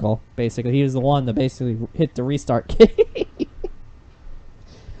cycle, basically. He was the one that basically hit the restart key.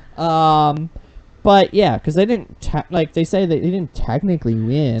 But, yeah, because they didn't, like, they say that they didn't technically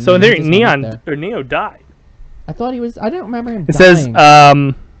win. So, Neo died. I thought he was, I didn't remember him dying. It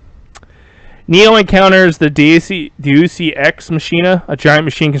says, Neo encounters the Deus Ex Machina, a giant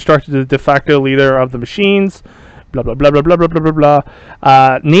machine constructed the de facto leader of the machines. Blah, blah, blah, blah, blah, blah, blah, blah,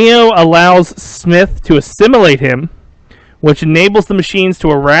 blah. Neo allows Smith to assimilate him, which enables the machines to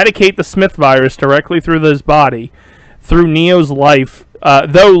eradicate the Smith virus directly through his body, through Neo's life,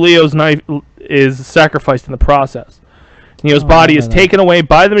 though Leo's knife is sacrificed in the process. Neo's body is taken away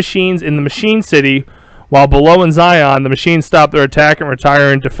by the machines in the Machine City, while below in Zion, the machines stop their attack and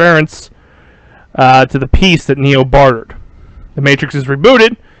retire in deference to the peace that Neo bartered. The Matrix is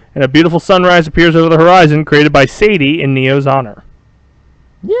rebooted, and a beautiful sunrise appears over the horizon, created by Sadie in Neo's honor.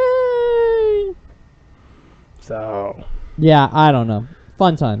 Yay! So... yeah, I don't know.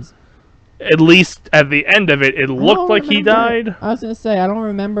 Fun times. At least at the end of it, it looked like he died. I was going to say, I don't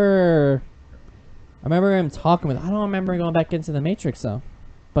remember... I remember him talking with... I don't remember going back into the Matrix, though.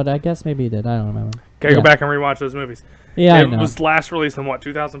 But I guess maybe he did. I don't remember. Gotta go back and rewatch those movies. Yeah, it was last released in, what,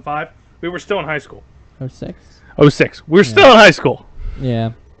 2005? We were still in high school. 06? 06. We were still in high school.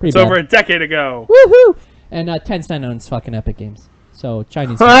 Yeah. It's over a decade ago. Woohoo! And Tencent owns fucking Epic Games. So,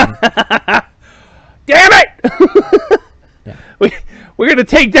 Chinese Damn it! Yeah. We're going to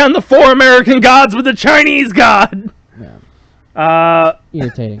take down the 4 American gods with the Chinese god! Yeah.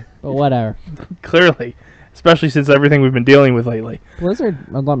 Irritating. But whatever. Clearly. Especially since everything we've been dealing with lately. Blizzard,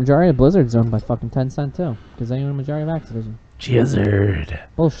 a majority of Blizzard's owned by fucking Tencent, too. Because they own a majority of Activision. Jizzard.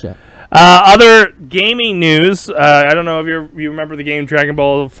 Bullshit. Other gaming news. I don't know if you remember the game Dragon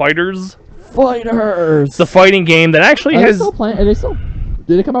Ball FighterZ. It's the fighting game that actually has... They still playing? Are they still...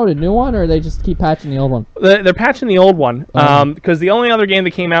 Did they come out with a new one, or they just keep patching the old one? They're patching the old one. Because the only other game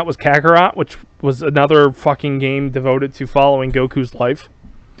that came out was Kakarot, which was another fucking game devoted to following Goku's life.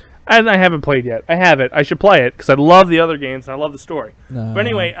 And I haven't played yet. I have it. I should play it, because I love the other games, and I love the story. No. But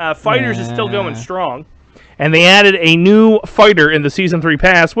anyway, FighterZ is still going strong. And they added a new fighter in the Season 3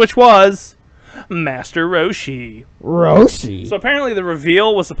 pass, which was Master Roshi. Roshi? So apparently the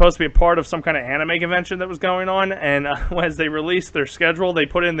reveal was supposed to be a part of some kind of anime convention that was going on, and as they released their schedule, they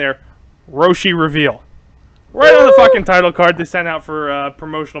put in their Roshi reveal. Right on the fucking title card they sent out for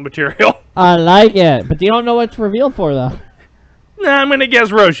promotional material. I like it, but you don't know what it's revealed for, though. Nah, I'm going to guess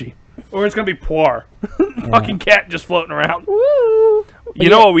Roshi. Or it's going to be Poir. Fucking cat just floating around. Woo! You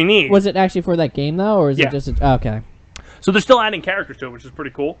know what we need. Was it actually for that game, though, or is it just... okay. So they're still adding characters to it, which is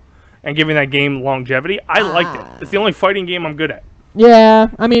pretty cool. And giving that game longevity. I liked it. It's the only fighting game I'm good at. Yeah,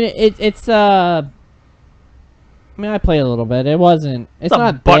 I mean, it's I mean, I played a little bit. It wasn't... It's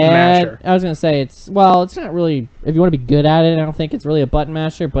not button bad. masher. I was going to say, it's not really... If you want to be good at it, I don't think it's really a button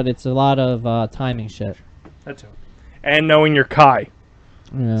masher, but it's a lot of timing shit. That's it. And knowing your Kai.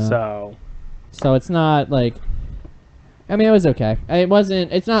 Yeah. So it's not like... I mean, it was okay.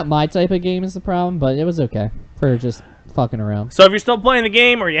 It's not my type of game is the problem, but it was okay for just fucking around. So if you're still playing the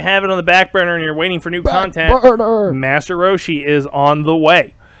game or you have it on the back burner and you're waiting for new content, Master Roshi is on the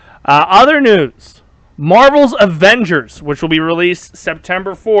way. Other news. Marvel's Avengers, which will be released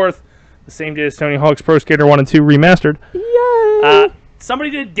September 4th, the same day as Tony Hawk's Pro Skater 1 and 2 remastered. Yay!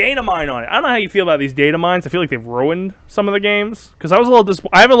 Somebody did data mine on it. I don't know how you feel about these data mines. I feel like they've ruined some of the games. Because I was a little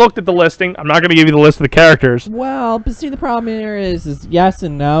disappointed. I haven't looked at the listing. I'm not going to give you the list of the characters. Well, but see, the problem here is yes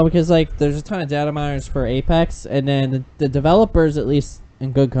and no. Because, like, there's a ton of data miners for Apex. And then the developers, at least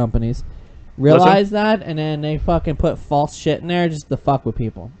in good companies, realize that. And then they fucking put false shit in there just to fuck with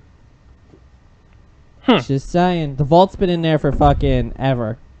people. Just saying. The Vault's been in there for fucking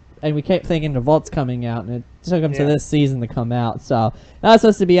ever. And we kept thinking the Vault's coming out, and it took them to this season to come out. So, that was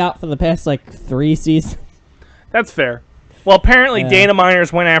supposed to be out for the past, 3 seasons. That's fair. Well, apparently data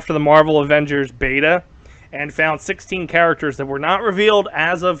miners went after the Marvel Avengers beta and found 16 characters that were not revealed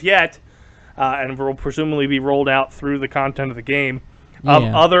as of yet, and will presumably be rolled out through the content of the game, of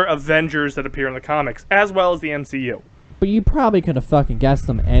other Avengers that appear in the comics, as well as the MCU. But you probably could have fucking guessed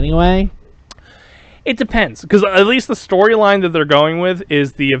them anyway. It depends, because at least the storyline that they're going with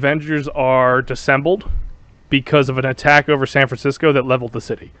is the Avengers are dissembled because of an attack over San Francisco that leveled the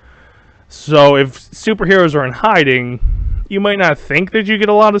city. So if superheroes are in hiding, you might not think that you get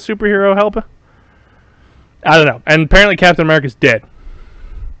a lot of superhero help. I don't know. And apparently Captain America's dead.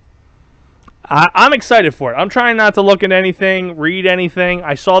 I'm excited for it. I'm trying not to look at anything, read anything.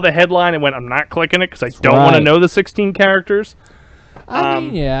 I saw the headline and went, I'm not clicking it because I don't want to know the 16 characters. To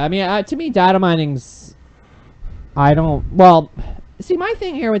me, data mining's... see, my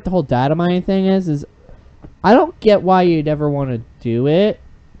thing here with the whole data mining thing is I don't get why you'd ever want to do it,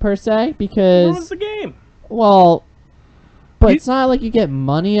 per se, because... It's the game. Well, but it's not like you get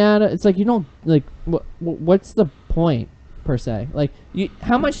money out of it. It's like you don't, what's the point, per se? Like,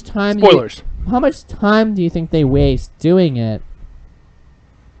 how much time... Spoilers. How much time do you think they waste doing it?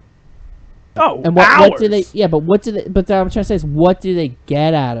 Oh, and hours. What do they? Yeah, but what do they? But what I'm trying to say is, what do they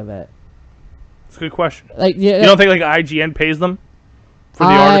get out of it? That's a good question. You don't think IGN pays them for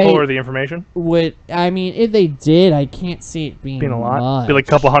the article or the information? If they did, I can't see it being a lot. Much. Be like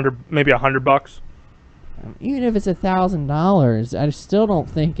a couple hundred, maybe $100. Even if it's $1,000, I still don't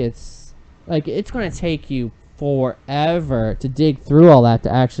think it's it's going to take you forever to dig through all that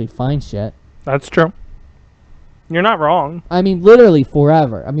to actually find shit. That's true. You're not wrong. I mean, literally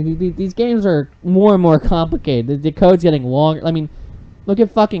forever. I mean, these games are more and more complicated. The code's getting longer. I mean, look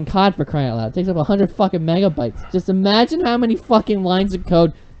at fucking COD, for crying out loud. It takes up 100 fucking megabytes. Just imagine how many fucking lines of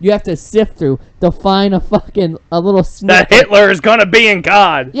code you have to sift through to find a little snippet. That Hitler is gonna be in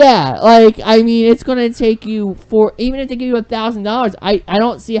COD. Yeah, it's gonna take you even if they give you $1,000, I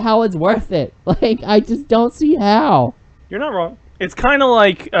don't see how it's worth it. I just don't see how. You're not wrong. It's kind of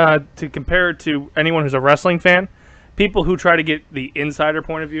like, to compare it to anyone who's a wrestling fan, people who try to get the insider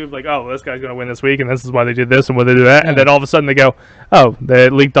point of view of oh, this guy's going to win this week, and this is why they did this and why they did that, and then all of a sudden they go, oh, they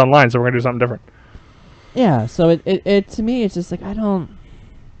leaked online, so we're going to do something different. Yeah, so it to me, it's just I don't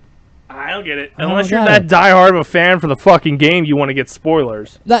get it. Unless you're that diehard of a fan for the fucking game, you want to get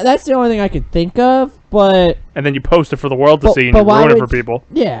spoilers. That's the only thing I could think of, but... And then you post it for the world to see, and you ruin it for people.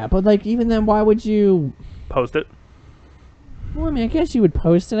 Yeah, but even then, why would you... Post it? Well, I mean, I guess you would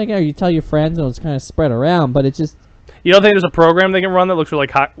post it, or you tell your friends, and it's kind of spread around, but it just... You don't think there's a program they can run that looks for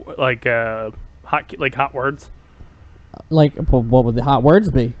hot words? What would the hot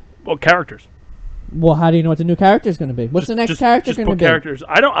words be? Well, characters. Well, how do you know what the new character is going to be? What's the next character going to be? Characters.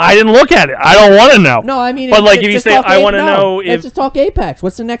 I didn't look at it. I don't want to know. No, I mean, but if you say I want to know if let's just talk Apex.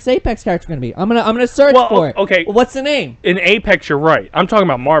 What's the next Apex character going to be? I'm gonna search for it. Okay. Well, what's the name? In Apex, you're right. I'm talking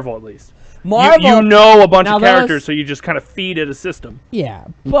about Marvel at least. Marvel. You know a bunch of characters, so you just kind of feed it a system. Yeah,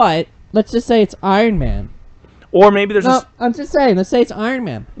 but let's just say it's Iron Man. Or maybe there's I'm just saying. Let's say it's Iron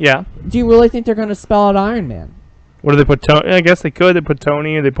Man. Yeah. Do you really think they're going to spell out Iron Man? What do they put? I guess they could. They put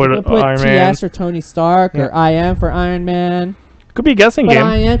Tony. They put Iron Man. TS or Tony Stark or IM for Iron Man. Could be a guessing game.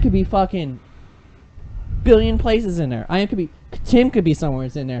 But IM could be fucking billion places in there. Tim could be somewhere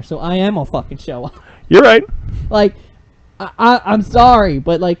in there. So IM will fucking show up. You're right. I'm sorry,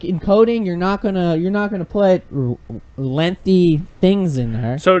 but in coding, you're not gonna put lengthy things in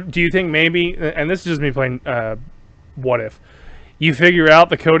there. So do you think maybe, and this is just me playing what if, you figure out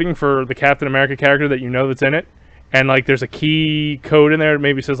the coding for the Captain America character that you know that's in it, and there's a key code in there that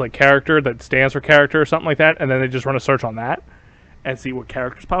maybe says character that stands for character or something like that, and then they just run a search on that and see what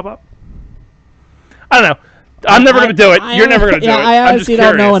characters pop up? I don't know. I'm never going to do it. You're never going to do it. I honestly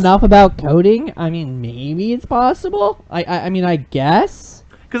don't know enough about coding. I mean, maybe it's possible. I mean, I guess.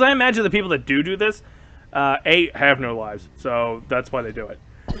 Because I imagine the people that do this, A, have no lives, so that's why they do it.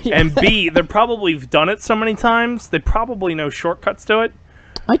 And B, they've probably done it so many times, they probably know shortcuts to it.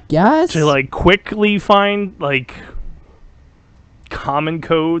 I guess. To, quickly find, common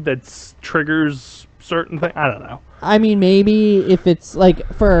code that triggers certain things. I don't know. I mean, maybe if it's, I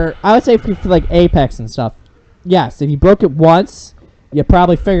would say for Apex and stuff, yes, if you broke it once, you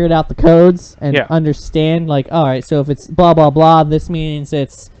probably figured out the codes and understand, all right, so if it's blah, blah, blah, this means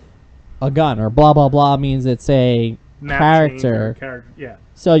it's a gun, or blah, blah, blah means it's a character. Yeah.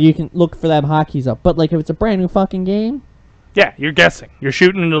 So you can look for them hotkeys up. But, if it's a brand new fucking game... Yeah, you're guessing. You're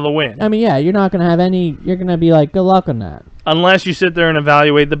shooting into the wind. I mean, yeah, you're not going to have any... You're going to be good luck on that. Unless you sit there and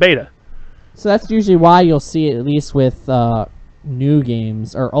evaluate the beta. So that's usually why you'll see it, at least with new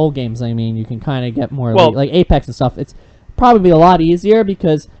games or old games. I mean, you can kind of get more like Apex and stuff. It's probably a lot easier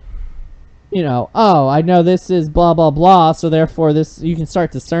because, you know, oh, I know this is blah blah blah, so therefore this you can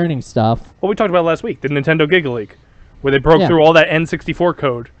start discerning stuff. Well, we talked about last week, the Nintendo Giga Leak, where they broke through all that N64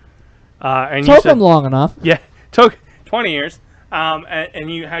 code. And took them long enough. Yeah, took 20 years.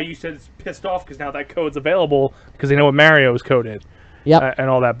 And how you said it's pissed off because now that code's available because they know what Mario's code is. Yep. And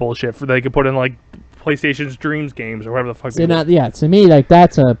all that bullshit they could put in like PlayStation's Dreams games or whatever the fuck. To me, like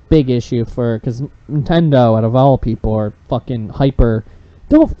that's a big issue because Nintendo, out of all people, are fucking hyper.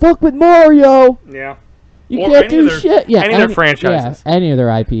 Don't fuck with Mario. Yeah. You can't do shit. Yeah. Any of their franchises. Yeah. Any of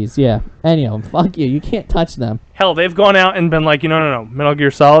their IPs. Yeah. Any of them. Fuck you. You can't touch them. Hell, they've gone out and been like, no. Metal Gear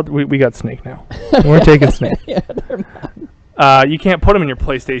Solid, we got Snake now. We're taking Snake. Yeah, they're not. You can't put him in your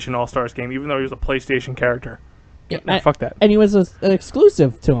PlayStation All-Stars game, even though he was a PlayStation character. No, fuck that. And he was an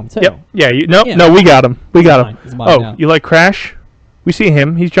exclusive to him, too. Yep. Yeah. No, we got him. We got him. He's mine now. You like Crash? We see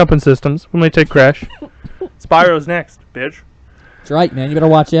him. He's jumping systems. We might take Crash. Spyro's next, bitch. That's right, man. You better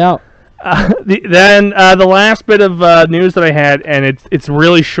watch out. The last bit of news that I had, and it's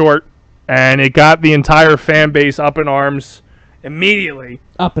really short, and it got the entire fan base up in arms immediately.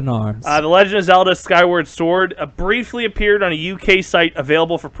 Up in arms. The Legend of Zelda Skyward Sword briefly appeared on a UK site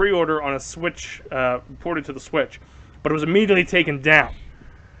available for pre-order on a Switch, ported to the Switch, but it was immediately taken down.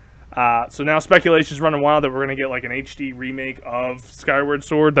 So now speculation is running wild that we're going to get like an HD remake of Skyward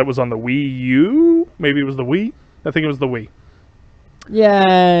Sword that was on the Wii U. Maybe it was the Wii. I think it was the Wii.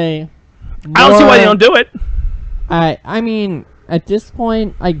 Yay. I don't see why they don't do it. I mean, at this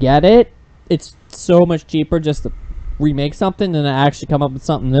point, I get it. It's so much cheaper just to remake something than to actually come up with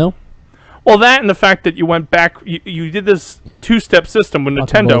something new. Well, that and the fact that you went back, you did this two-step system with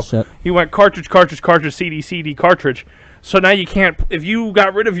Nintendo. You went cartridge, CD, cartridge. So now you can't, if you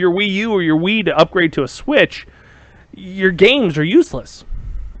got rid of your Wii U or your Wii to upgrade to a Switch, your games are useless.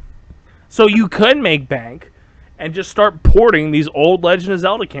 So you could make bank and just start porting these old Legend of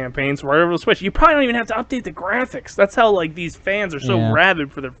Zelda campaigns right over the Switch. You probably don't even have to update the graphics. That's how like these fans are so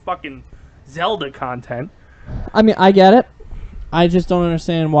rabid for their fucking Zelda content. I mean, I get it. I just don't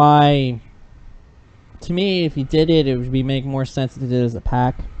understand why. To me, if you did it, it would make more sense if you did it as a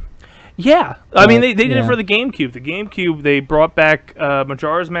pack. Yeah. I mean, they did it for the GameCube. The GameCube, they brought back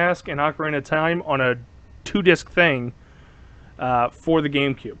Majora's Mask and Ocarina of Time on a 2-disc thing for the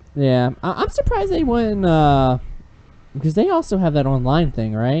GameCube. Yeah. I'm surprised they wouldn't, because they also have that online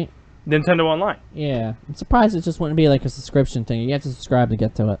thing, right? Nintendo Online. Yeah. I'm surprised it just wouldn't be like a subscription thing. You have to subscribe to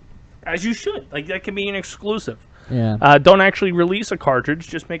get to it. As you should. Like, that can be an exclusive. Yeah. Don't actually release a cartridge.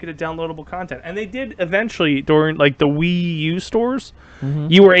 Just make it a downloadable content. And they did eventually, during, like, the Wii U stores,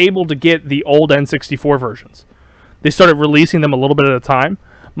 you were able to get the old N64 versions. They started releasing them a little bit at a time.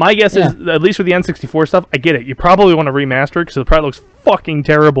 My guess is, at least with the N64 stuff, I get it. You probably want to remaster it because it probably looks fucking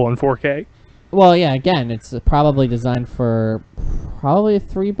terrible in 4K. Well, yeah, again, it's probably designed for probably a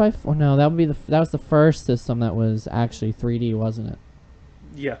 3x4. No, that was the first system that was actually 3D, wasn't it?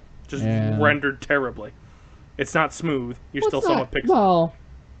 Yeah. Just rendered terribly. It's not smooth. You're still somewhat pixelated. Well,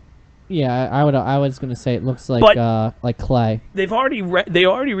 yeah, I was gonna say it looks like clay. They've already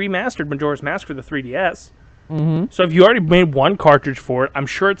remastered Majora's Mask for the 3DS. So if you already made one cartridge for it, I'm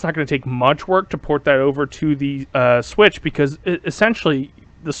sure it's not going to take much work to port that over to the Switch because essentially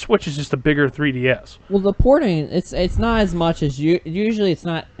the Switch is just a bigger 3DS. Well, the porting it's not as much as usually it's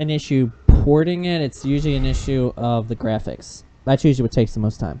not an issue porting it. It's usually an issue of the graphics. That's usually what takes the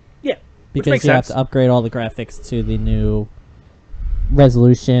most time. Yeah. Because you have to upgrade all the graphics to the new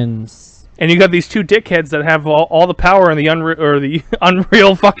resolutions. And you got these two dickheads that have all the power in the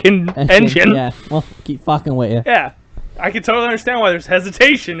Unreal fucking engine. Yeah, well, keep fucking with you. Yeah. I can totally understand why there's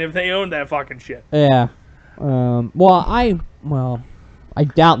hesitation if they own that fucking shit. Yeah. I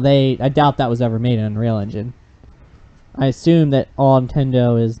doubt that was ever made in Unreal Engine. I assume that all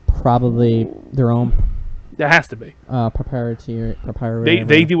Nintendo is probably their own. There has to be. Proprietary.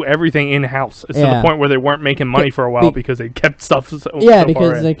 They do everything in house. It's to the point where they weren't making money for a while because they kept stuff. Because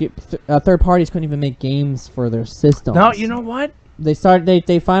third parties couldn't even make games for their systems. No, you know what? They started.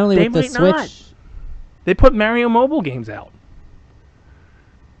 They finally with the Switch. Not. They put Mario mobile games out.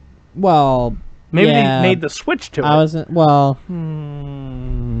 Well, maybe they made the switch to it. I wasn't. Well,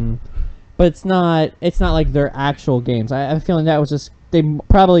 but it's not. It's not like their actual games. I have a feeling that was just they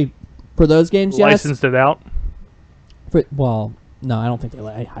probably. For those games, licensed it out? No, I don't think they.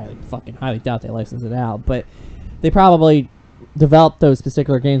 I highly doubt they licensed it out. But they probably developed those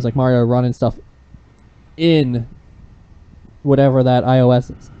particular games like Mario Run and stuff in whatever that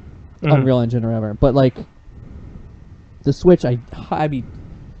iOS is, Unreal Engine or whatever. But like the Switch, I mean,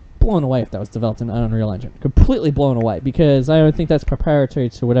 blown away if that was developed in an Unreal Engine. Completely blown away, because I don't think that's proprietary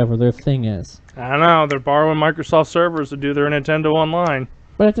to whatever their thing is. I don't know. They're borrowing Microsoft servers to do their Nintendo Online.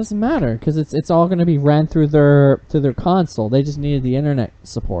 But it doesn't matter, because it's all going to be ran through their console. They just needed the internet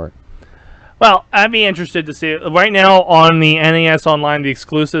support. Well, I'd be interested to see it. Right now on the NES Online, the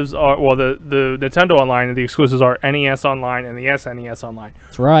exclusives are, well, the Nintendo Online, the exclusives are NES Online and the SNES Online.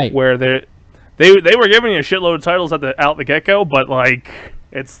 That's right. Where they were giving you a shitload of titles out the get-go, but like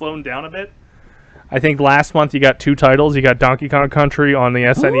it's slowed down a bit. I think last month you got 2 titles. You got Donkey Kong Country on the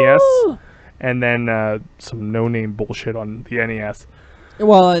SNES, Ooh. and then some no-name bullshit on the NES.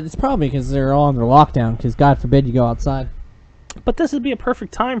 Well, it's probably because they're all under lockdown, because God forbid you go outside. But this would be a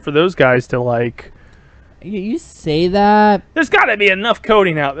perfect time for those guys to, like... You say that... There's got to be enough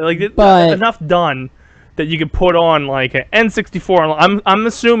coding out there, like, enough done that you could put on, like, an N64. I'm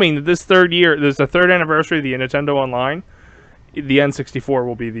assuming that this there's the 3rd anniversary of the Nintendo Online. The N64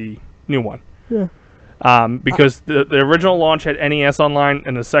 will be the new one. Yeah. Because the original launch had NES Online,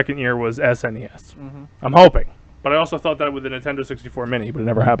 and the second year was SNES. Mm-hmm. I'm hoping. But I also thought that with the Nintendo 64 Mini, but it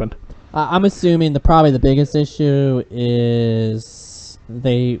never happened. I'm assuming probably the biggest issue is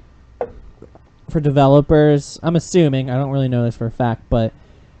for developers, I'm assuming, I don't really know this for a fact, but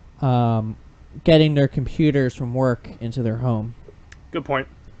getting their computers from work into their home. Good point.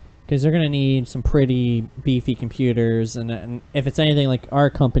 Because they're going to need some pretty beefy computers, and if it's anything like our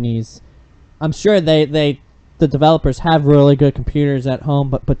companies, I'm sure the developers have really good computers at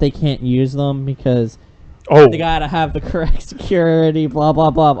home, but they can't use them because... Oh. They gotta have the correct security, blah,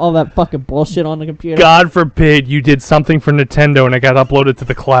 blah, blah, all that fucking bullshit on the computer. God forbid you did something for Nintendo and it got uploaded to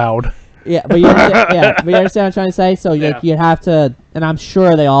the cloud. Yeah, but you understand what I'm trying to say? So you'd have to, and I'm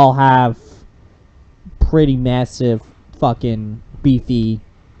sure they all have pretty massive fucking beefy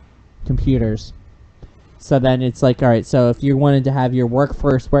computers. So then it's like, alright, so if you wanted to have your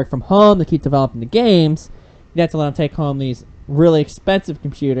workforce work from home to keep developing the games, you'd have to let them take home these really expensive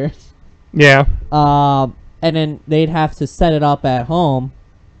computers. Yeah. And then they'd have to set it up at home,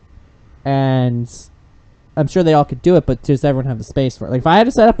 and I'm sure they all could do it, but does everyone have the space for it? Like, if I had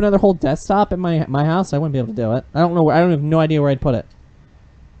to set up another whole desktop in my house, I wouldn't be able to do it. I don't have no idea where I'd put it.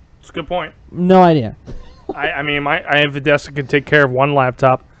 It's a good point. No idea. I mean, I have a desk that can take care of one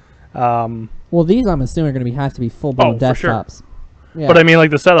laptop. Well, these I'm assuming are going to have to be full-blown desktops. For sure. Yeah. But I mean, like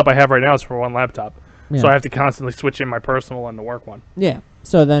the setup I have right now is for one laptop, Yeah. so I have to constantly switch in my personal and the work one. Yeah.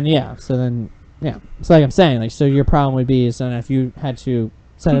 So then, So like I'm saying, like, so your problem would be is then if you had to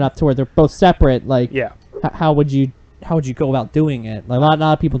set it up to where they're both separate, like, Yeah. How would you go about doing it? Like, a lot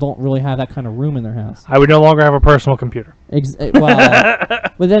of people don't really have that kind of room in their house. I would no longer have a personal computer.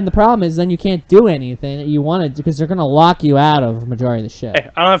 But then the problem is then you can't do anything that you wanted because they're gonna lock you out of majority of the shit. Hey,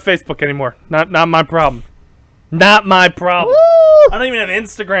 I don't have Facebook anymore. Not my problem. Not my problem. Woo! I don't even have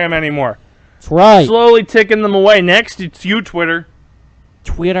Instagram anymore. That's right. Slowly ticking them away. Next, it's you, Twitter.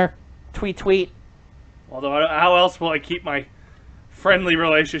 Twitter. Tweet. Although, how else will I keep my friendly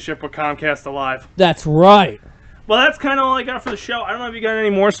relationship with Comcast alive? That's right. Well, that's kind of all I got for the show. I don't know if you got any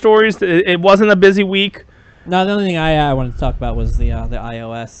more stories. It wasn't a busy week. No, the only thing I wanted to talk about was the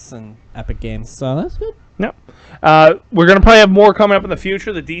iOS and Epic Games, so that's good. No. We're going to probably have more coming up in the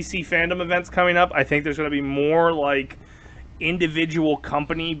future. The DC fandom event's coming up. I think there's going to be more, like, individual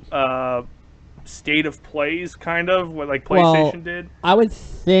company state of plays, kind of, what like PlayStation did. I would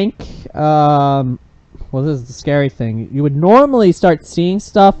think, well, this is the scary thing. You would normally start seeing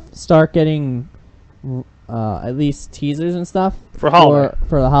stuff start getting at least teasers and stuff for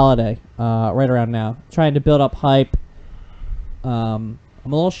the holiday, right around now. Trying to build up hype. I'm a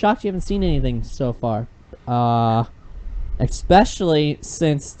little shocked you haven't seen anything so far, especially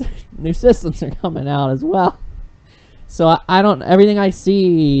since new systems are coming out as well. So I don't. Everything I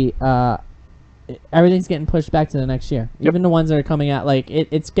see, everything's getting pushed back to the next year. Yep. Even the ones that are coming out, like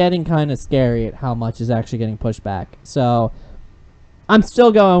it's getting kind of scary at how much is actually getting pushed back. So I'm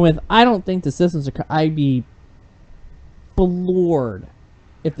still going with. I don't think the systems are. I'd be floored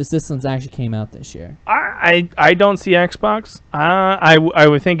if the systems actually came out this year. I don't see Xbox. I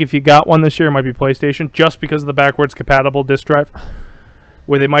would think if you got one this year, it might be PlayStation, just because of the backwards compatible disc drive,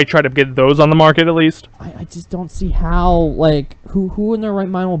 where they might try to get those on the market at least. I just don't see how, like, who in their right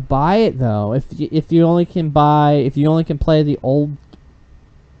mind will buy it though? If you only can play the old,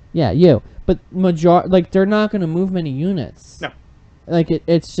 yeah, you. But they're not going to move many units. No. Like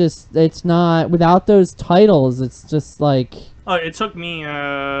it's not without those titles. It's just like. It took me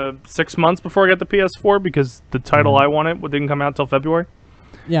 6 months before I got the PS4 because the title I wanted didn't come out until February.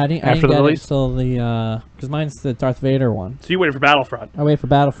 Yeah, I didn't get it until because mine's the Darth Vader one. So you waited for Battlefront. I waited for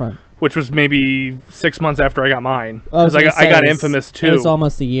Battlefront. which was maybe 6 months after I got mine. I was Because gonna I got say, Infamous too. It was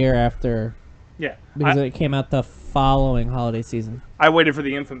almost a year after, Yeah, because it came out the following holiday season. I waited for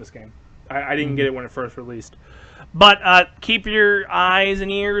the Infamous game. I didn't get it when it first released. But keep your eyes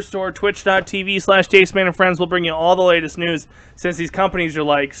and ears to our twitch.tv/Dace Man and Friends. We'll bring you all the latest news. Since these companies are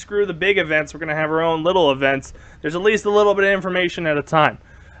like, screw the big events, we're going to have our own little events. There's at least a little bit of information at a time.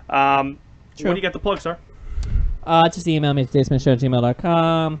 When do you get the plug, sir? Just email me at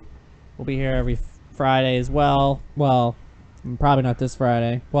dacemanshow@gmail.com. We'll be here every Friday as well. Well, probably not this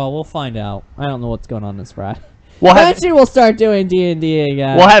Friday. Well, we'll find out. I don't know what's going on this Friday. Eventually, we'll start doing D&D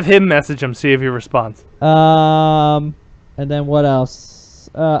again. We'll have him message him, see if he responds. And then what else?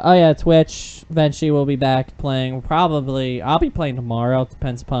 Oh yeah, Twitch. Eventually, we'll be back playing. Probably, I'll be playing tomorrow. It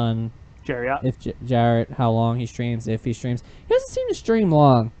depends upon Jarrett. if Jarrett, how long he streams, if he streams. He doesn't seem to stream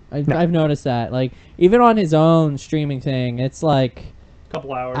long. I've noticed that. Like, even on his own streaming thing, it's like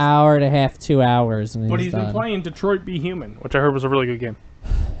Couple hours. Hour and a half, 2 hours. And but he's been playing Detroit Be Human, which I heard was a really good game.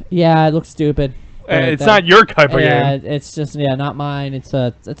 Yeah, it looks stupid. It's not your type of game. Yeah, it's just not mine. It's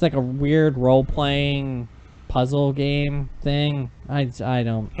like a weird role playing puzzle game thing. I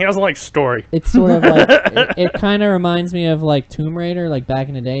don't. He doesn't like story. It's sort of like it kind of reminds me of like Tomb Raider, like back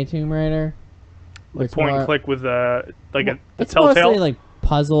in the day Tomb Raider. Like point and click with like a it's Telltale. Mostly like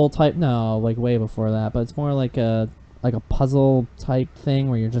puzzle type. No, like way before that. But it's more like a puzzle type thing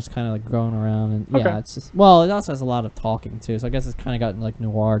where you're just kind of like going around and yeah, it's just, well, it also has a lot of talking too, so I guess it's kind of got like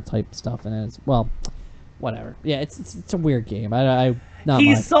noir type stuff in it. It's, well, whatever. Yeah, it's a weird game.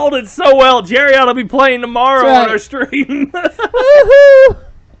 He sold it so well. Jerry ought to be playing tomorrow on our stream. Woohoo!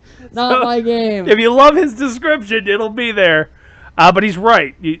 Not my game. If you love his description, it'll be there. But he's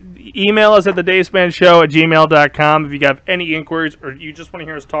right. Email us at thedacemanshow@gmail.com if you have any inquiries or you just want to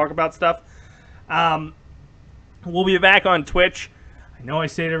hear us talk about stuff. We'll be back on Twitch. I know I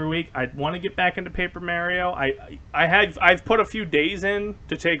say it every week. I want to get back into Paper Mario. I've put a few days in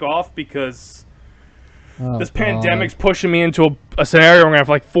to take off because this pandemic's pushing me into a scenario where I'm gonna have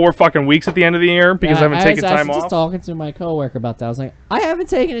like 4 fucking weeks at the end of the year because I haven't taken time off. I was just talking to my coworker about that. I was like, I haven't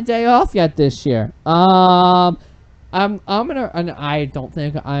taken a day off yet this year. I'm gonna, and I don't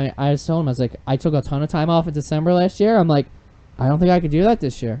think I told him, I was like, I took a ton of time off in December last year. I'm like, I don't think I could do that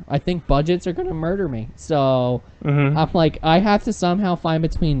this year. I think budgets are gonna murder me. So I'm like, I have to somehow find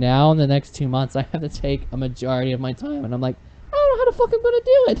between now and the next 2 months, I have to take a majority of my time. And I'm like, I don't know how the fuck I'm gonna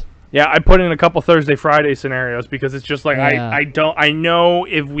do it. Yeah, I put in a couple Thursday, Friday scenarios because it's just like I know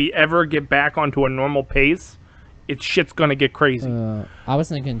if we ever get back onto a normal pace, shit's gonna get crazy. I was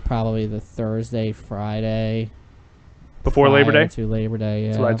thinking probably the Thursday, Friday before Labor Day. To Labor Day, yeah.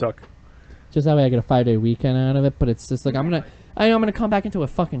 That's what I took. Just that way I get a 5-day weekend out of it. But it's just like I know I'm gonna come back into a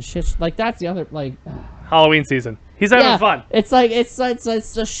fucking shit. Like that's the other like Halloween season. He's having fun. It's like it's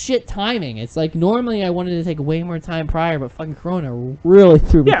just shit timing. It's like normally I wanted to take way more time prior, but fucking Corona really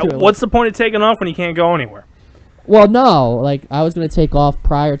threw me. Yeah, what's the point of taking off when you can't go anywhere? Well, no, like I was gonna take off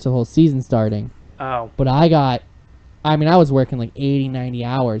prior to the whole season starting. Oh. But I was working like 80, 90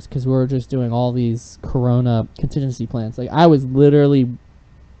 hours because we were just doing all these Corona contingency plans. Like I was literally.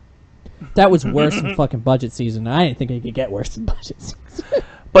 That was worse than fucking budget season. I didn't think it could get worse than budget season.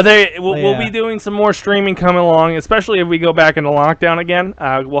 But we'll be doing some more streaming coming along, especially if we go back into lockdown again.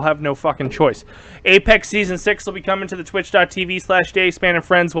 We'll have no fucking choice. Apex Season 6 will be coming to the twitch.tv/Dace Man and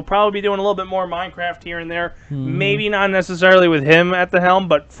Friends. We'll probably be doing a little bit more Minecraft here and there. Maybe not necessarily with him at the helm,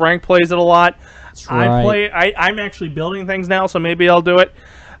 but Frank plays it a lot. I'm actually building things now, so maybe I'll do it.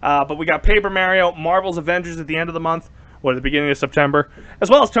 But we got Paper Mario, Marvel's Avengers at the end of the month. Or at the beginning of September,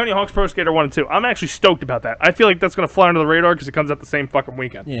 as well as Tony Hawk's Pro Skater 1 and 2. I'm actually stoked about that. I feel like that's going to fly under the radar because it comes out the same fucking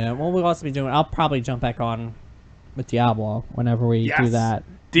weekend. Yeah, well, we'll also be doing... I'll probably jump back on with Diablo whenever we do that.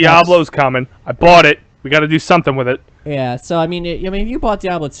 Diablo's coming. I bought it. We got to do something with it. Yeah, so, I mean, if you bought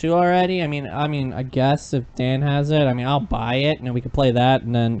Diablo 2 already, I mean, I guess if Dan has it, I mean, I'll buy it, and then we can play that,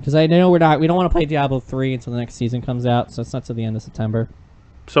 and then... Because I know we don't want to play Diablo 3 until the next season comes out, so it's not till the end of September.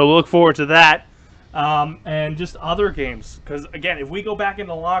 So we'll look forward to that. And just other games, because again, if we go back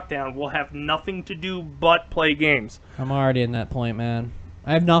into lockdown, we'll have nothing to do but play games. I'm already in that point, man.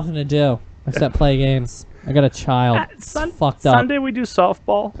 I have nothing to do except play games. I got a child. Fucked up. Sunday we do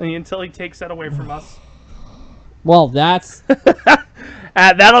softball, and until he takes that away from us. Well, that's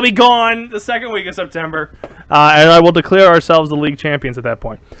that'll be gone the second week of September, and I will declare ourselves the league champions at that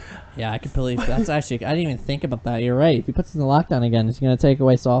point. Yeah, I can believe that's actually. I didn't even think about that. You're right. If he puts us in the lockdown again, it's going to take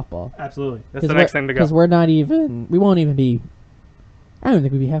away softball. Absolutely, that's the next thing to go. Because we're not even. We won't even be. I don't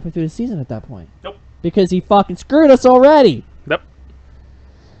think we'd be halfway through the season at that point. Nope. Because he fucking screwed us already. Yep.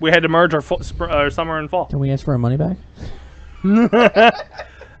 We had to merge our summer and fall. Can we ask for our money back?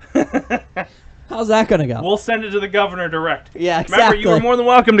 How's that gonna go? We'll send it to the governor direct. Yeah, exactly. Remember, you are more than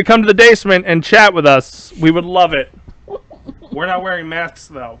welcome to come to the basement and chat with us. We would love it. We're not wearing masks,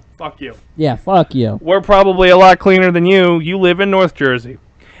 though. Fuck you. Yeah, fuck you. We're probably a lot cleaner than you. You live in North Jersey.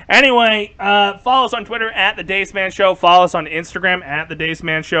 Anyway, follow us on Twitter at The Dace Man Show. Follow us on Instagram at The Dace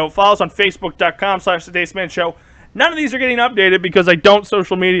Man Show. Follow us on Facebook.com/The Dace Man Show. None of these are getting updated because I don't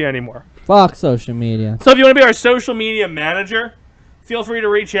social media anymore. Fuck social media. So if you want to be our social media manager, feel free to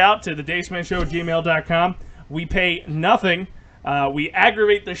reach out to thedacemanshow@gmail.com. We pay nothing. We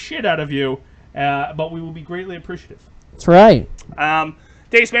aggravate the shit out of you, but we will be greatly appreciative. That's right.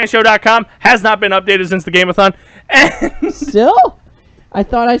 DaceManShow.com has not been updated since the Game-a-thon. Still? I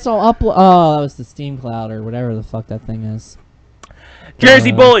thought I saw upload. Oh, that was the Steam Cloud or whatever the fuck that thing is.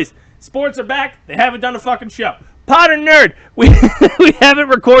 Jersey Bullies. Sports are back. They haven't done a fucking show. Potter Nerd. We haven't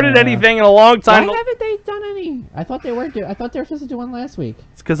recorded anything in a long time. Why haven't they done any? I thought they were. I thought they were supposed to do one last week.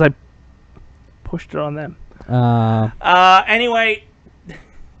 It's because I pushed it on them. Anyway,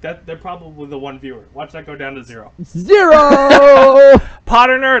 they're probably the one viewer. Watch that go down to 0. 0!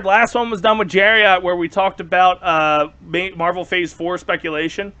 Potter Nerd. Last one was done with Jerry, where we talked about Marvel Phase 4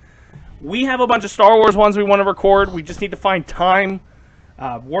 speculation. We have a bunch of Star Wars ones we want to record. We just need to find time.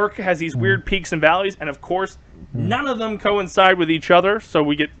 Work has these weird peaks and valleys, and of course, none of them coincide with each other, so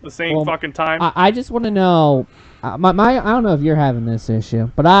we get the same fucking time. I just want to know, I don't know if you're having this issue,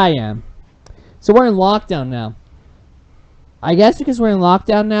 but I am. So we're in lockdown now. I guess because we're in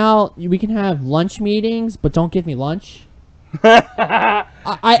lockdown now, we can have lunch meetings, but don't give me lunch. I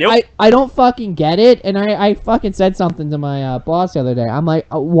don't fucking get it, and I fucking said something to my boss the other day. I'm like,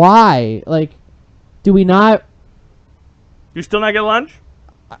 why? Like, do we not? You still not get lunch?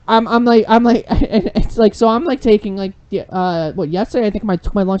 I'm like, it's like, so I'm like taking like, yesterday I think I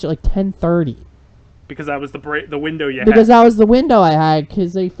took my lunch at like 10:30. Because that was the window you had. Because that was the window I had,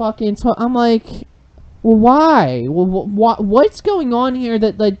 because they fucking, I'm like, well, why? Well, what's going on here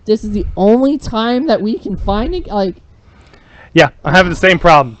that, like, this is the only time that we can find it? Like, yeah, I'm having the same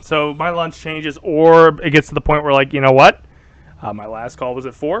problem. So my lunch changes, or it gets to the point where, like, you know what? My last call was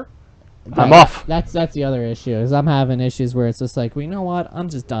at 4. I'm off. That's the other issue, is I'm having issues where it's just like, well, you know what? I'm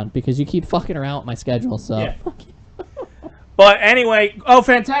just done, because you keep fucking around with my schedule, so. Yeah. But anyway, oh,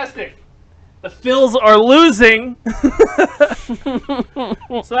 fantastic. The Phils are losing.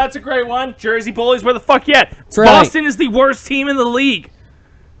 So that's a great one. Jersey Bullies, where the fuck you at? Right. Boston is the worst team in the league.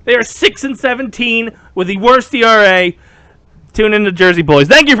 They are 6-17 with the worst ERA. Tune in to Jersey Bullies.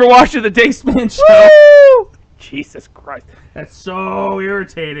 Thank you for watching the Dace Man Show. Woo! Jesus Christ. That's so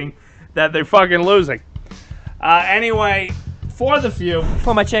irritating that they're fucking losing. Anyway, for the few.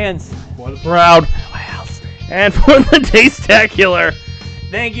 For my chickens. For the proud. My house. And for the Dace-tacular.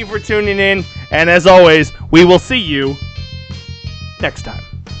 Thank you for tuning in, and as always, we will see you next time.